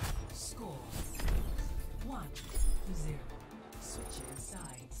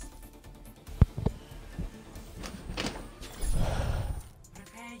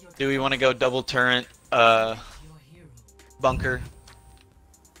 Do we want to go double turret, bunker?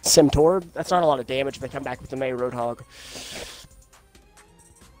 Simtor? That's not a lot of damage if they come back with the Mei Roadhog.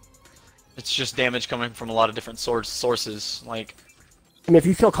 It's just damage coming from a lot of different sources, like... I mean, if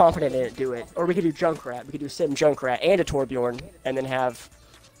you feel confident in it, do it. Or we could do Junkrat. We could do Sim Junkrat and a Torbjorn, and then have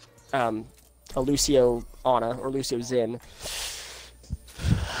a Lucio Ana or Lucio Zin.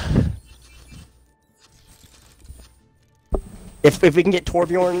 If we can get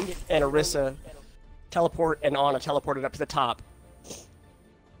Torbjorn and Orisa teleport and Ana teleported up to the top,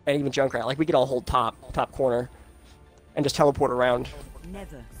 and even Junkrat, like we could all hold top corner, and just teleport around.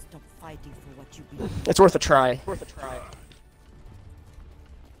 Never stop fighting for what you believe. It's worth a try.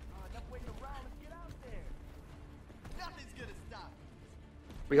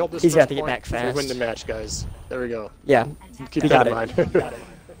 We hold this. He's got to get point, back fast. We win the match, guys. There we go. Yeah, Keep we that got in it. mind.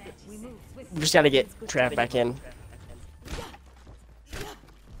 We just got to get Trav back in.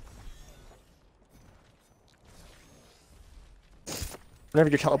 Whenever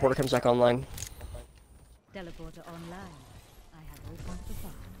your teleporter comes back online. Teleporter online. I have opened the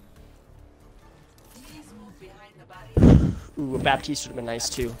bar. Ooh, a Baptiste would have been nice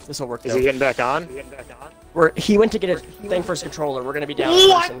too. This will work. Is he getting back on? He went to get a thing for his controller. We're gonna be down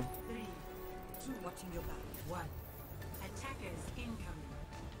a person.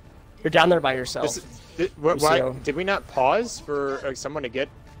 You're down there by yourself. Why did we not pause for someone to get?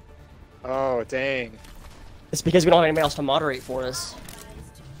 Oh dang! It's because we don't have anybody else to moderate for us.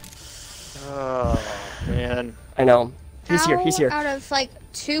 Oh man! I know. He's here. He's here. Out of like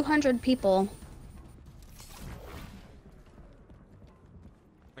 200 people.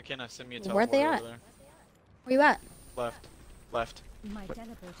 McKenna, send me a teleporter. Where they at? Over there. Where you at? Left.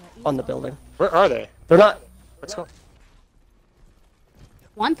 On the building. Where are they? They're not. Let's go.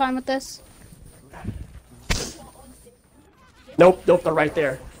 Well, I'm fine with this. Nope. They're right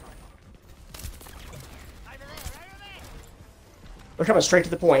there. We're coming straight to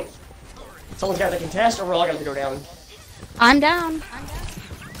the point. Someone's got to contest, or we're all going to go down. I'm down.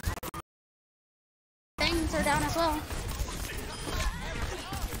 Things are down as well.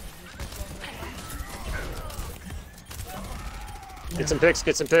 Get some picks.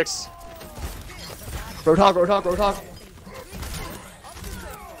 Roadhog.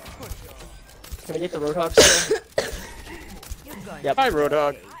 Can we get the Roadhog still? Yep. Hi,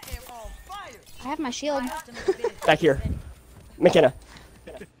 Roadhog. I have my shield. Back here. McKenna.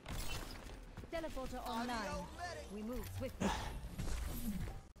 Teleporter online. We move swiftly.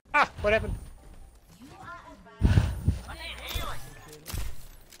 Ah, what happened?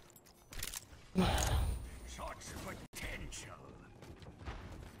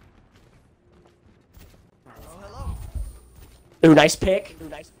 Ooh, nice pick.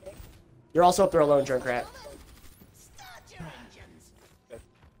 You're also up there alone, Junkrat.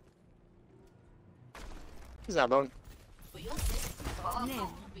 He's not alone.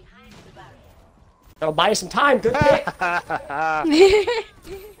 That'll buy you some time. Good pick.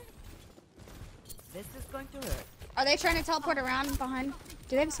 This is going to hurt. Are they trying to teleport around behind?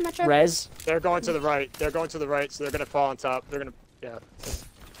 Do they have so much? Rez. They're going to the right. So they're gonna fall on top. They're gonna, yeah.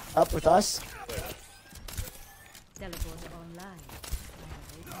 Up with us. Teleporter online.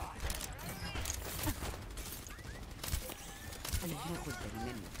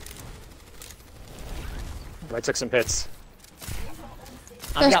 I took some hits.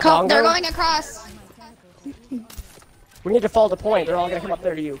 They're going across. We need to follow the point. They're all gonna come up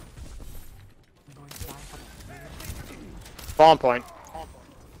there to you. Fall on point.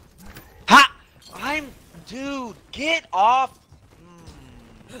 Ha! Dude, get off!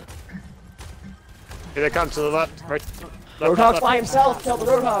 Here they come to the left. Right. Roadhog's by himself. Kill the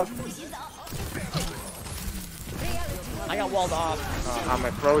Roadhog. I got walled off.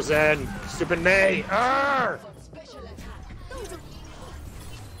 I'm frozen. Stupid May. Arr!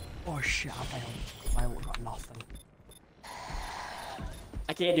 Oh shit, I got nothing.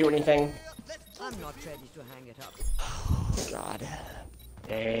 I can't do anything. I'm not ready to hang it up. God.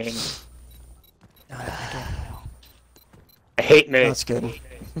 Dang. I hate May. That's good.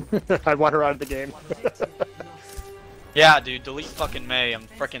 I want her out of the game. Yeah, dude, delete fucking May. I'm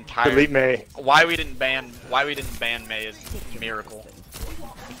freaking tired. Delete May. Why we didn't ban May is a miracle.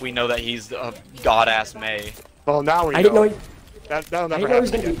 We know that he's a god-ass May. Well, now we know. I didn't know he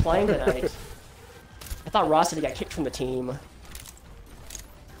was going to be playing tonight. I thought Ross said he got kicked from the team.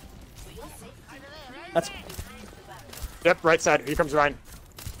 That's... Yep, right side. Here comes Ryan.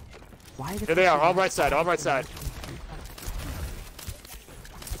 Why Here they are, all right side, all right side.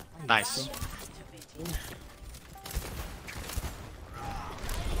 Nice.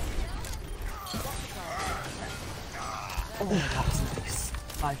 Oh, that's nice.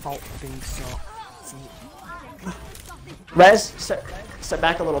 My fault for being so... Rez, step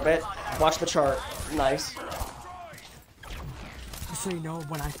back a little bit. Watch the chart. Nice. Just so you know,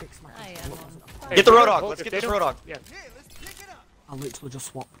 when I fix my... Get the Roadhog. Let's get this Roadhog. Yeah. I literally just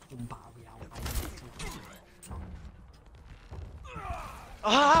swapped one battery out.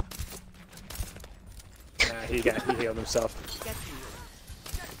 Ah! He healed himself.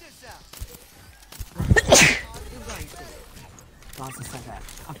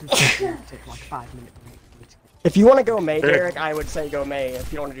 Take like 5 minutes. If you want to go May, Derek, I would say go May.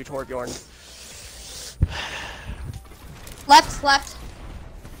 If you don't want to do Torbjorn. Left.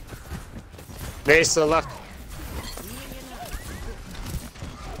 May's to the left.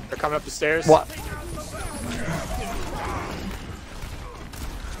 They're coming up the stairs. What?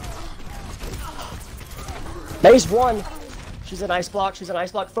 May's one. She's an ice block.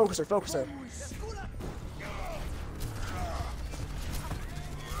 Focus her.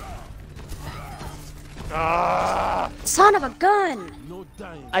 Ah! Son of a gun!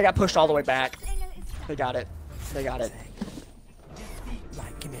 I got pushed all the way back. They got it. Right,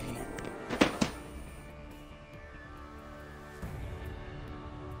 give me a minute.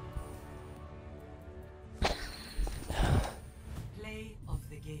 Play of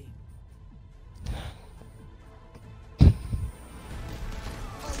the game.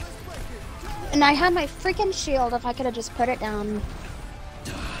 And I had my freaking shield if I could have just put it down.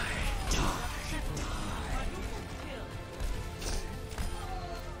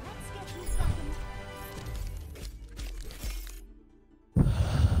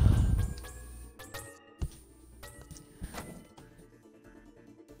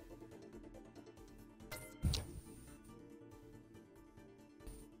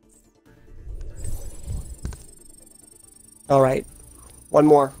 All right. One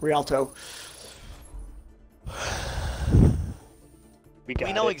more. Rialto.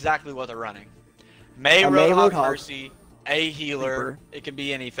 We know exactly what they're running. May Roadhog, Mercy, a healer. It can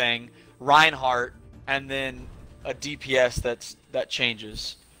be anything. Reinhardt, and then a DPS that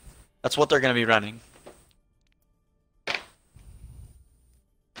changes. That's what they're going to be running.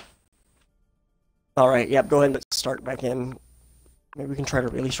 All right. Yep. Go ahead and start back in. Maybe we can try to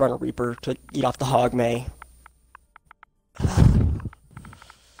at least run a Reaper to eat off the hog May.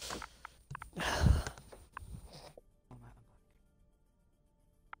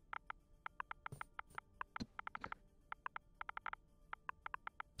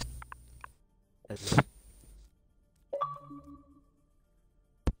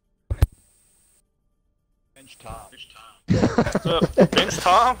 Bench top. What's up, Bench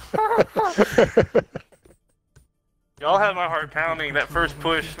Tom? Y'all had my heart pounding that first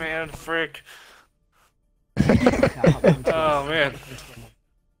push, man. Frick. Oh man.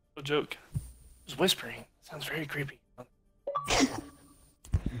 No joke. It was whispering. Sounds very creepy.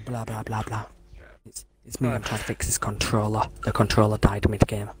 Blah blah blah blah. It's me. I'm trying to fix this controller. The controller died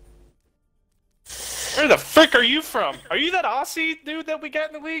mid-game. Where the frick are you from? Are you that Aussie dude that we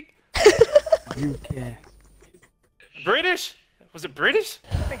got in the league? UK. British? Was it British?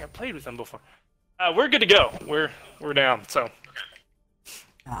 I think I played with them before. We're good to go. We're down. So.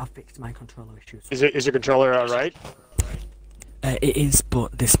 I fixed my controller issues. Is your controller alright? It is,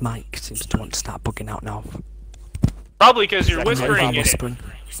 but this mic seems to want to start bugging out now. Probably because you're whispering in it.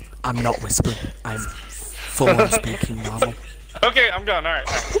 I'm not whispering. I'm full on speaking normal. Okay, I'm done. All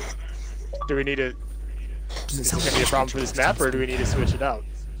right. Do we need to? Does it Is sound it gonna be a problem for this map, or do we need to switch it out?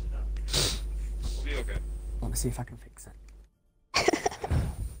 We'll be okay. Let me see if I can fix it.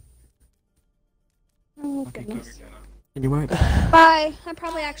 Oh, Okay, goodness. can you work? Bye. I'm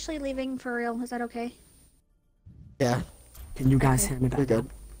probably actually leaving for real. Is that okay? Yeah. Can you guys hear me better? You're good.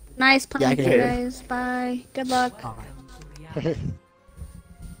 Nice playing I with can you hear you. guys. Bye. Good luck. Alright.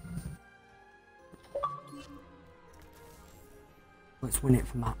 Let's win it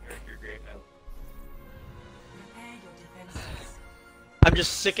from that. I'm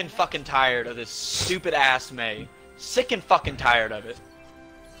just sick and fucking tired of this stupid ass May. Sick and fucking tired of it.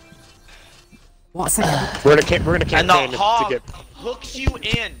 What's that? We're gonna And the campaign to hog get. hooks you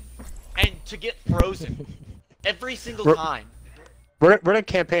in and to get frozen every single We're- time. We're gonna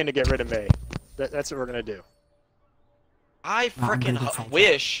campaign to get rid of May. That's what we're gonna do. I I'm frickin' gonna go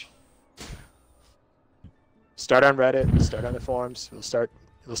wish. Start on Reddit. Start on the forums. We'll start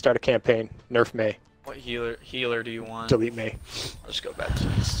a campaign. Nerf May. What healer do you want? Delete May. I'll just go back to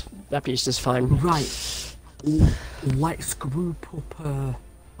this. That piece is fine. Right. Let's group up,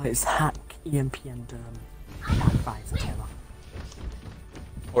 let's hack EMP and advisor together.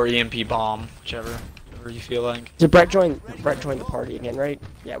 Or EMP bomb, whichever you feel like. Did Brett join the party again, right?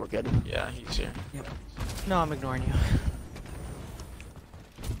 Yeah, we're good. Yeah, he's here. No, I'm ignoring you.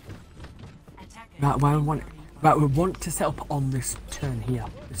 Right, we want to set up on this turn here.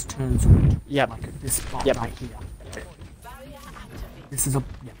 This turn's wood. Yep. Like this spot Yep. right here. This is a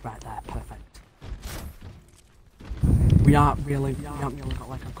right there, perfect. We haven't really got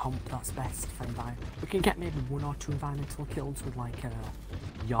like a comp that's best for environment. We can get maybe 1 or 2 environmental kills with like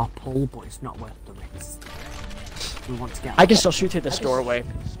your pull, but it's not worth the risk. We want to get. I can still shoot through this doorway.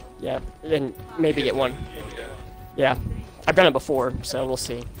 Yeah, and maybe get one. Yeah, I've done it before, so we'll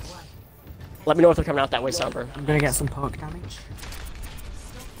see. Let me know if they're coming out that way, Somber. I'm gonna get some poke damage.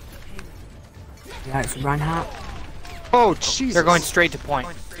 Yeah, it's Reinhardt. Oh, Jesus. They're going straight to point.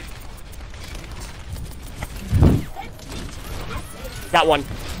 Got one.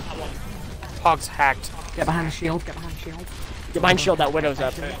 Hog's hacked. Get behind the shield. Get behind the shield. Get behind shield, that widow's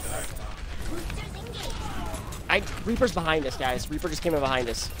up. Reaper's behind us, guys. Reaper just came in behind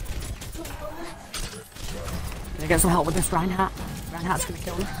us. Can I get some help with this Reinhardt? Reinhardt's gonna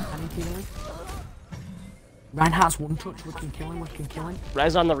kill him. I need healing. Reinhardt's one touch. We can kill him. We can kill him.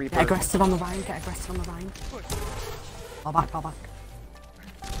 Res on the Reaper. Get aggressive on the Rhine. Get aggressive on the Rhine. Fall back. Fall back.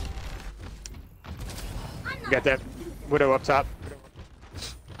 You got that widow up top.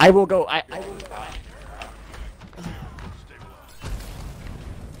 I will go.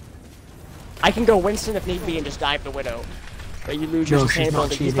 I can go Winston if need be and just dive the widow. But you lose your she's not sustainability.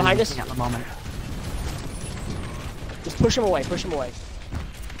 He's cheating behind us. anything at the moment. Just push him away. Push him away.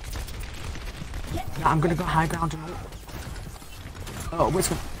 Yeah, I'm gonna go high ground and ult. Oh, wait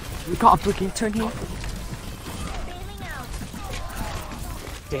a minute. We've got a brigade turn here.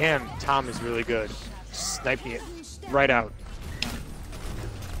 Damn, Tom is really good. Sniping it right out.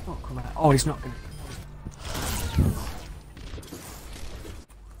 Oh, come on. Oh, he's not gonna.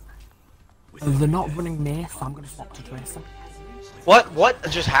 They're not running near, so I'm gonna swap to Tracer. What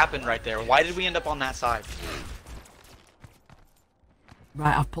just happened right there? Why did we end up on that side?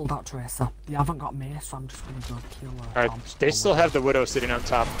 Right, I've pulled out Tracer. They haven't got mace, so I'm just gonna go kill her. Alright, they still have the widow sitting on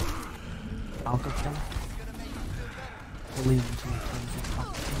top. I'll go kill her. We'll leave until he comes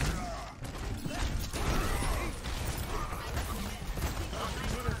up back.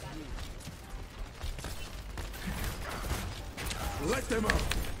 Let them out.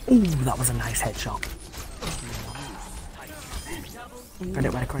 Ooh, that was a nice headshot.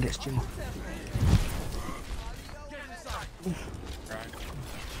 Credit where credit's due.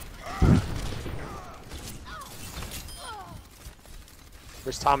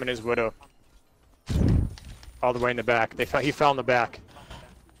 Where's Tom and his widow? All the way in the back. He fell in the back.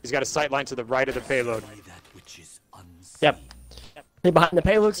 He's got a sight line to the right of the payload. Yep. Stay behind the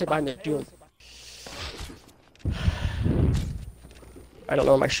payload, stay behind the shield. I don't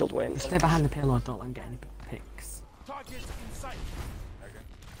know where my shield went. Stay behind the payload, don't let him get any picks.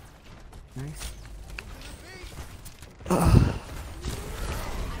 Nice.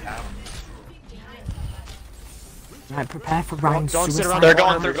 Right, prepare for Ryan's Don't sit suicide. around They're the going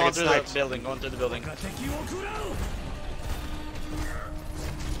corner, through get the sniped. building, going through the building.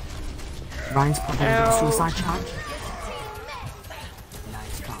 Ryan's probably gonna do a suicide charge.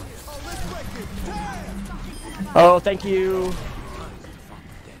 Nice guy. Oh, thank you.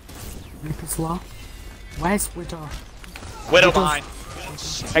 Reaper's low. Where's Widow? Widow behind.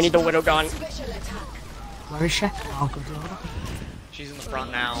 I need the widow gone. Where is she? I'll go do her. She's in the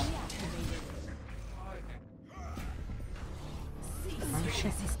front now.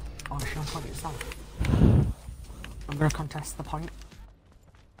 shit. Oh, she on point itself. I'm gonna contest the point.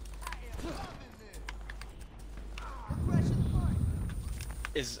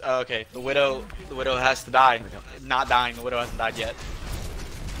 Okay, the widow has to die. Not dying, the widow hasn't died yet.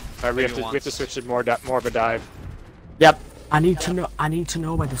 Alright, we have to switch to more of a dive. Yep. I need to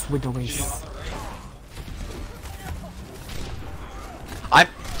know where this widow is.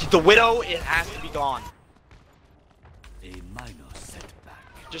 The widow, it has to be gone. A minor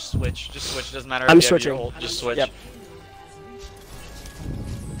setback. Just switch, doesn't matter I'm if you have your switching. ult, just switch. Yep.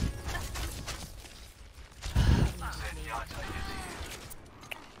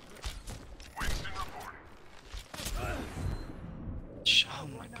 Oh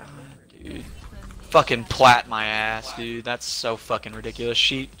my god, dude. Fucking plat my ass, dude. That's so fucking ridiculous.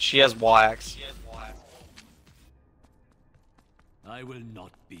 She has wax. I will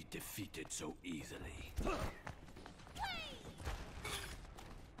not be defeated so easily.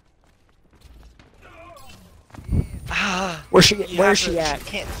 Where's she at?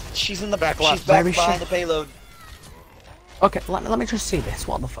 She's in the back left. She's back Where is behind she? the payload. Okay, let me just see this.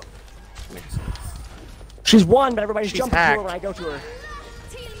 What the fuck? She's one, but everybody's jumping to hacked. her when I go to her.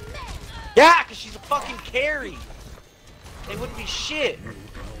 Yeah, cause she's a fucking carry. They wouldn't be shit.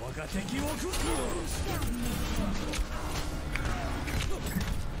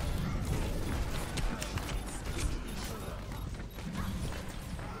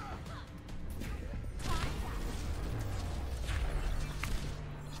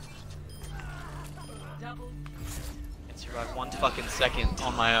 I survived 1 fucking second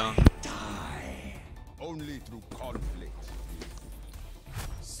on my own. Only through conflict.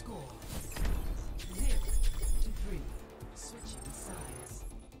 Score 0-3. Switching sides.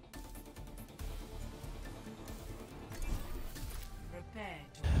 Prepare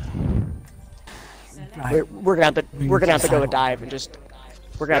to attack. Right. We're gonna have to go a dive and just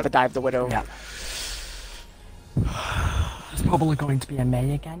we're gonna have to dive the widow. Yeah. It's probably going to be a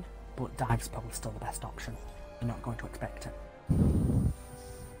May again, but dive's probably still the best option. You're not going to expect it.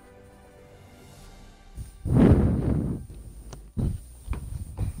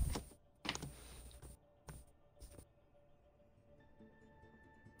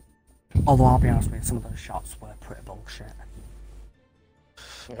 Although I'll be honest with you, some of those shots were pretty bullshit.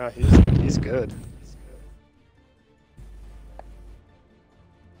 Yeah, he's good.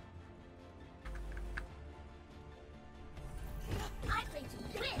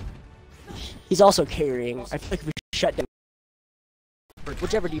 He's also carrying. I feel like if we shut down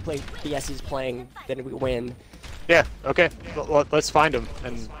whichever DS is playing, then we win. Yeah. Okay. Let's find him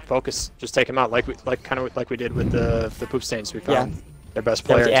and focus. Just take him out, like we did with the poop stains. We found their best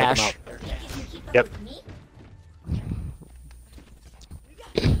player. The and Ash. took him out. Yep.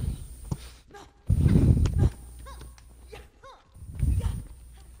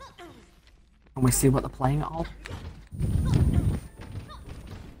 Can we see what they're playing at all?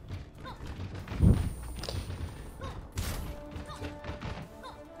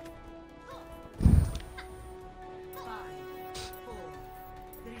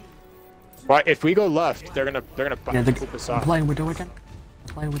 Right, if we go left, they're gonna Yeah, poop us they're off. playing Widow again.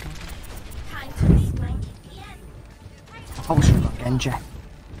 Playing Widow again. I probably should have got Genji.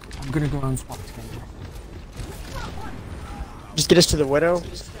 I'm gonna go and swap to Genji. Just get us to the widow.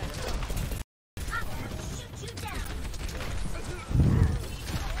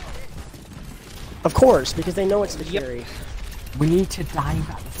 Of course, because they know it's the carry. We need to dive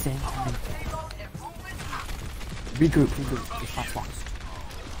at the same time. Regroup, if that's lost.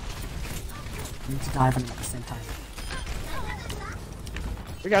 We need to dive on them at the same time.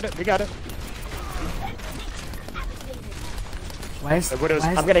 We got it. Where's The Widow's-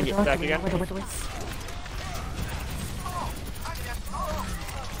 I'm gonna get back again. Widow.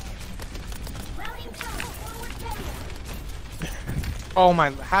 Oh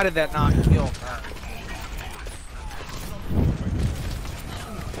my, how did that not kill her?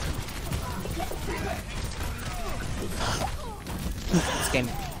 This game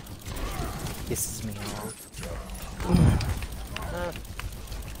pisses me off.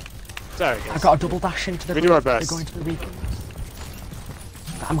 Sorry, I guys. got a double dash into the We do our They're best. going to the beacon.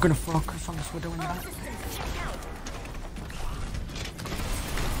 I'm gonna focus on this Widow in the back.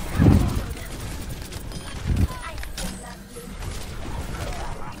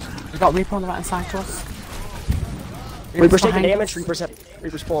 We got Reaper on the right hand side to us. Reaper's taking behind damage. us.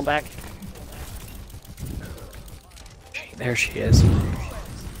 Reaper's pulling back. There she is.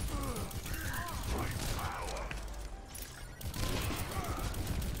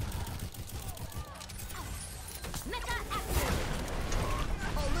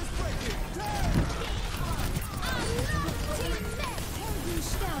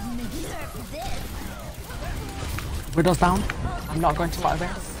 Widow's down. I'm not going to let her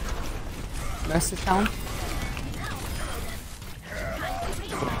base. Mercy's down.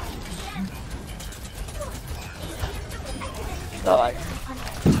 Alright.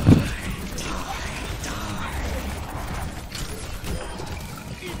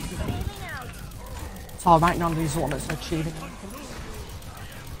 It's alright, none of these are the one that's achieving anything.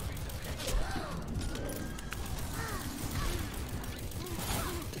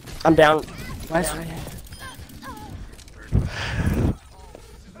 I'm down. Where's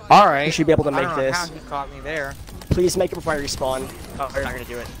Alright. You should be able to make I don't know this. how he caught me there. Please make it before I respawn. Oh, you're not gonna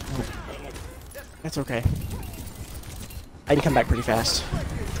do it. That's okay. I can come back pretty fast.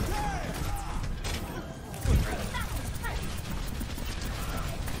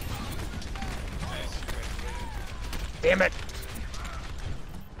 Damn it!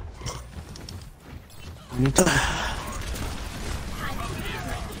 I need to.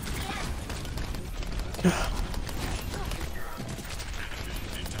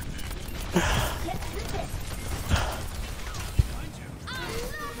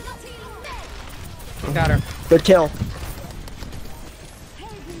 Got her. Good kill.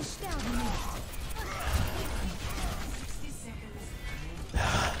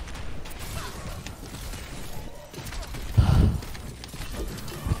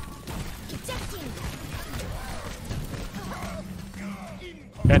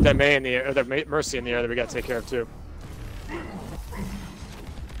 Got that May in the air, or that Mercy in the air that we gotta take care of too.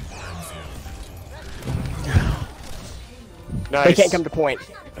 Nice. They can't come to point.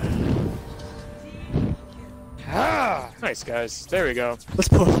 Ah, nice guys. There we go. Let's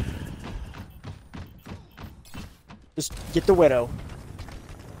push. Just get the Widow.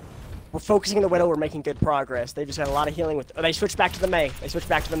 We're focusing on the Widow. We're making good progress. They just had a lot of healing with. Oh, they switched back to the May. They switched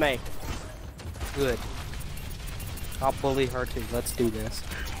back to the May. Good. I'll bully her too. Let's do this.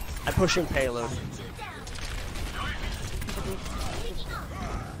 I'm pushing payload.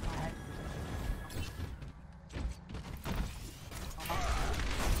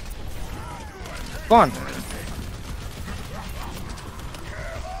 Go on.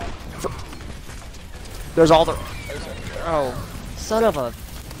 There's all the. Oh, son of a.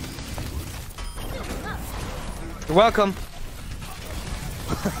 You're welcome.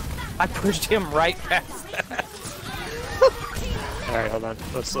 I pushed him right past that. Alright, hold on.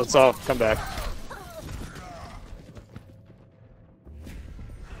 Let's all come back.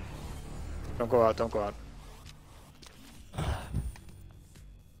 Don't go out, don't go out.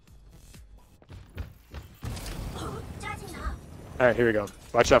 Alright, here we go.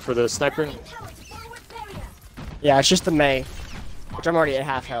 Watch out for the sniper. Yeah, it's just the May, which I'm already at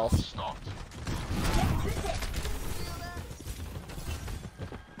half health.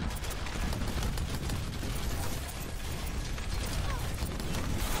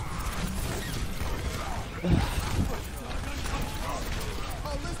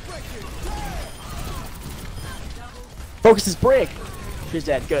 Focus is Brig. She's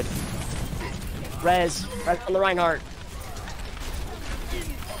dead. Good. Res on the Reinhardt.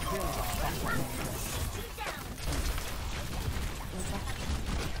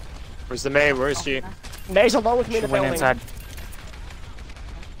 Where's the May? Where is she? May's alone with me in She the went building. inside.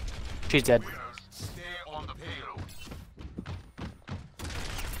 She's dead.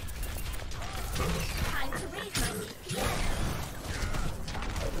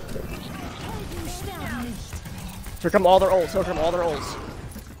 Here come all their ults. Here come all their ults.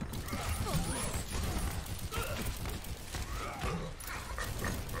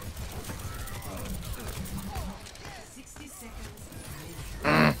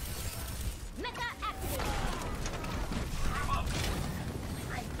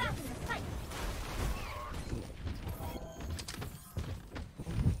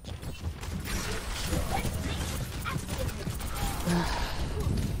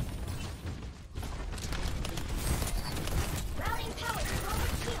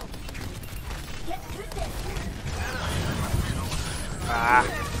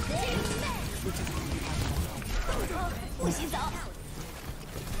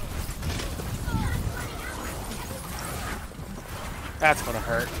 That's gonna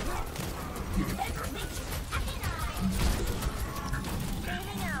hurt.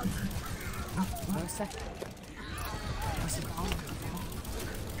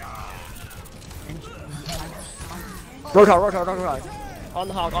 Rotar. On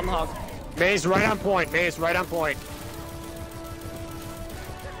the hog. May's right on point. May's right on point.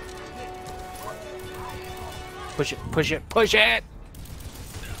 Push it!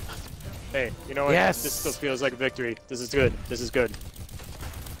 Hey, you know what? Yes. This still feels like a victory. This is good.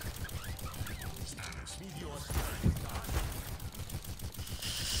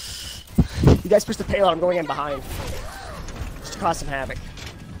 You guys push the payload. I'm going in behind. cause some havoc.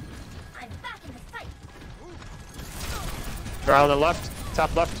 I'm back in the fight. They're on the left,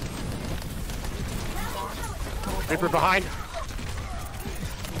 top left. Reaper behind.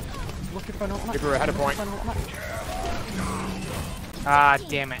 Looking for an ultimate. Reaper ahead of point. Ah,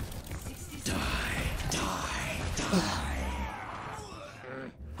 damn it.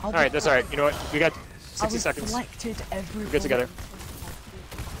 Alright, that's alright. You know what? We got 60 seconds. We're good together.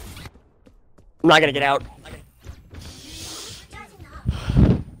 I'm not gonna get out.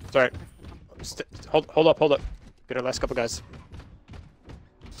 It's alright. Hold up. Get our last couple guys.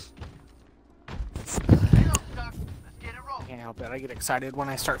 Can't help it. I get excited when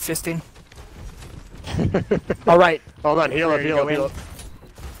I start fisting. Alright. Hold on. Heal up.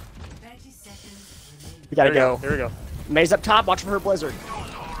 We gotta go. Here we go. May's up top. Watch for her blizzard.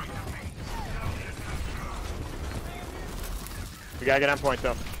 We gotta get on point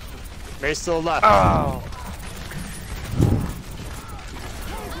though. May's still left. Oh.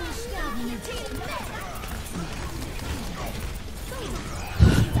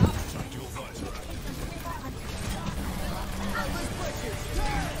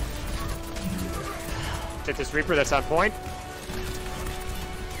 Hit this Reaper that's on point.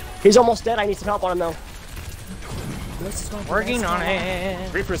 He's almost dead. I need some help on him though. Working on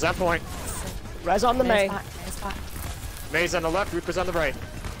it. Reaper's on point. Res on the May. May's on the left, Reaper's on the right.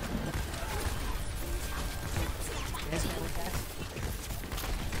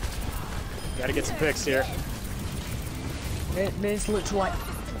 Gotta get some picks here. May's looks like.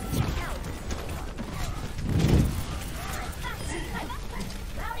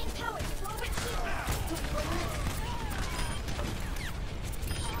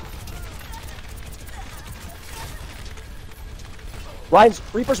 Ryan's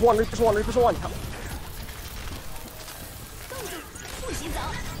Reaper's one.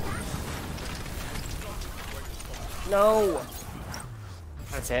 No.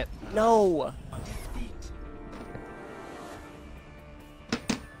 That's it. No.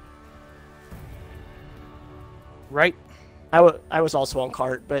 Right? I was also on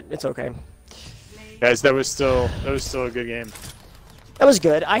cart, but it's okay. Guys, that was still a good game. That was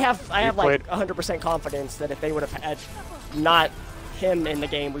good. I have played- like 100% confidence that if they would have had not him in the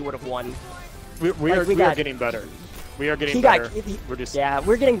game, we would have won. We are getting better. We are getting better.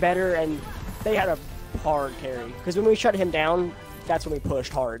 We're getting better, and they had a hard carry. Because when we shut him down, that's when we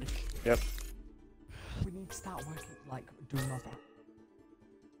pushed hard. Yep. We need to start working, like, doing more.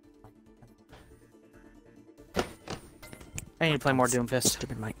 I need to play more Doomfist.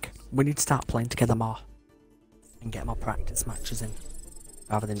 Stupid Mike. We need to start playing together more. And get more practice matches in.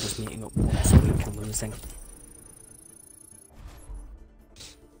 Rather than just meeting up once a week and losing.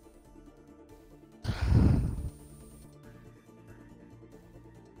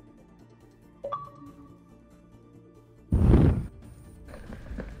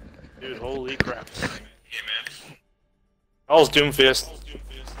 Dude, holy crap. Yeah, man. I was Doomfist.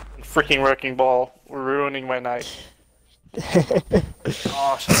 Freaking Wrecking Ball. We're ruining my night.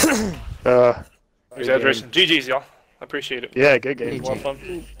 Awesome. Exaggeration. GG's, y'all. I appreciate it. Yeah, good game. A lot of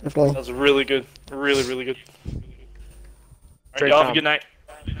fun. Definitely. That was really good. Really, really good. Alright, y'all have a good night.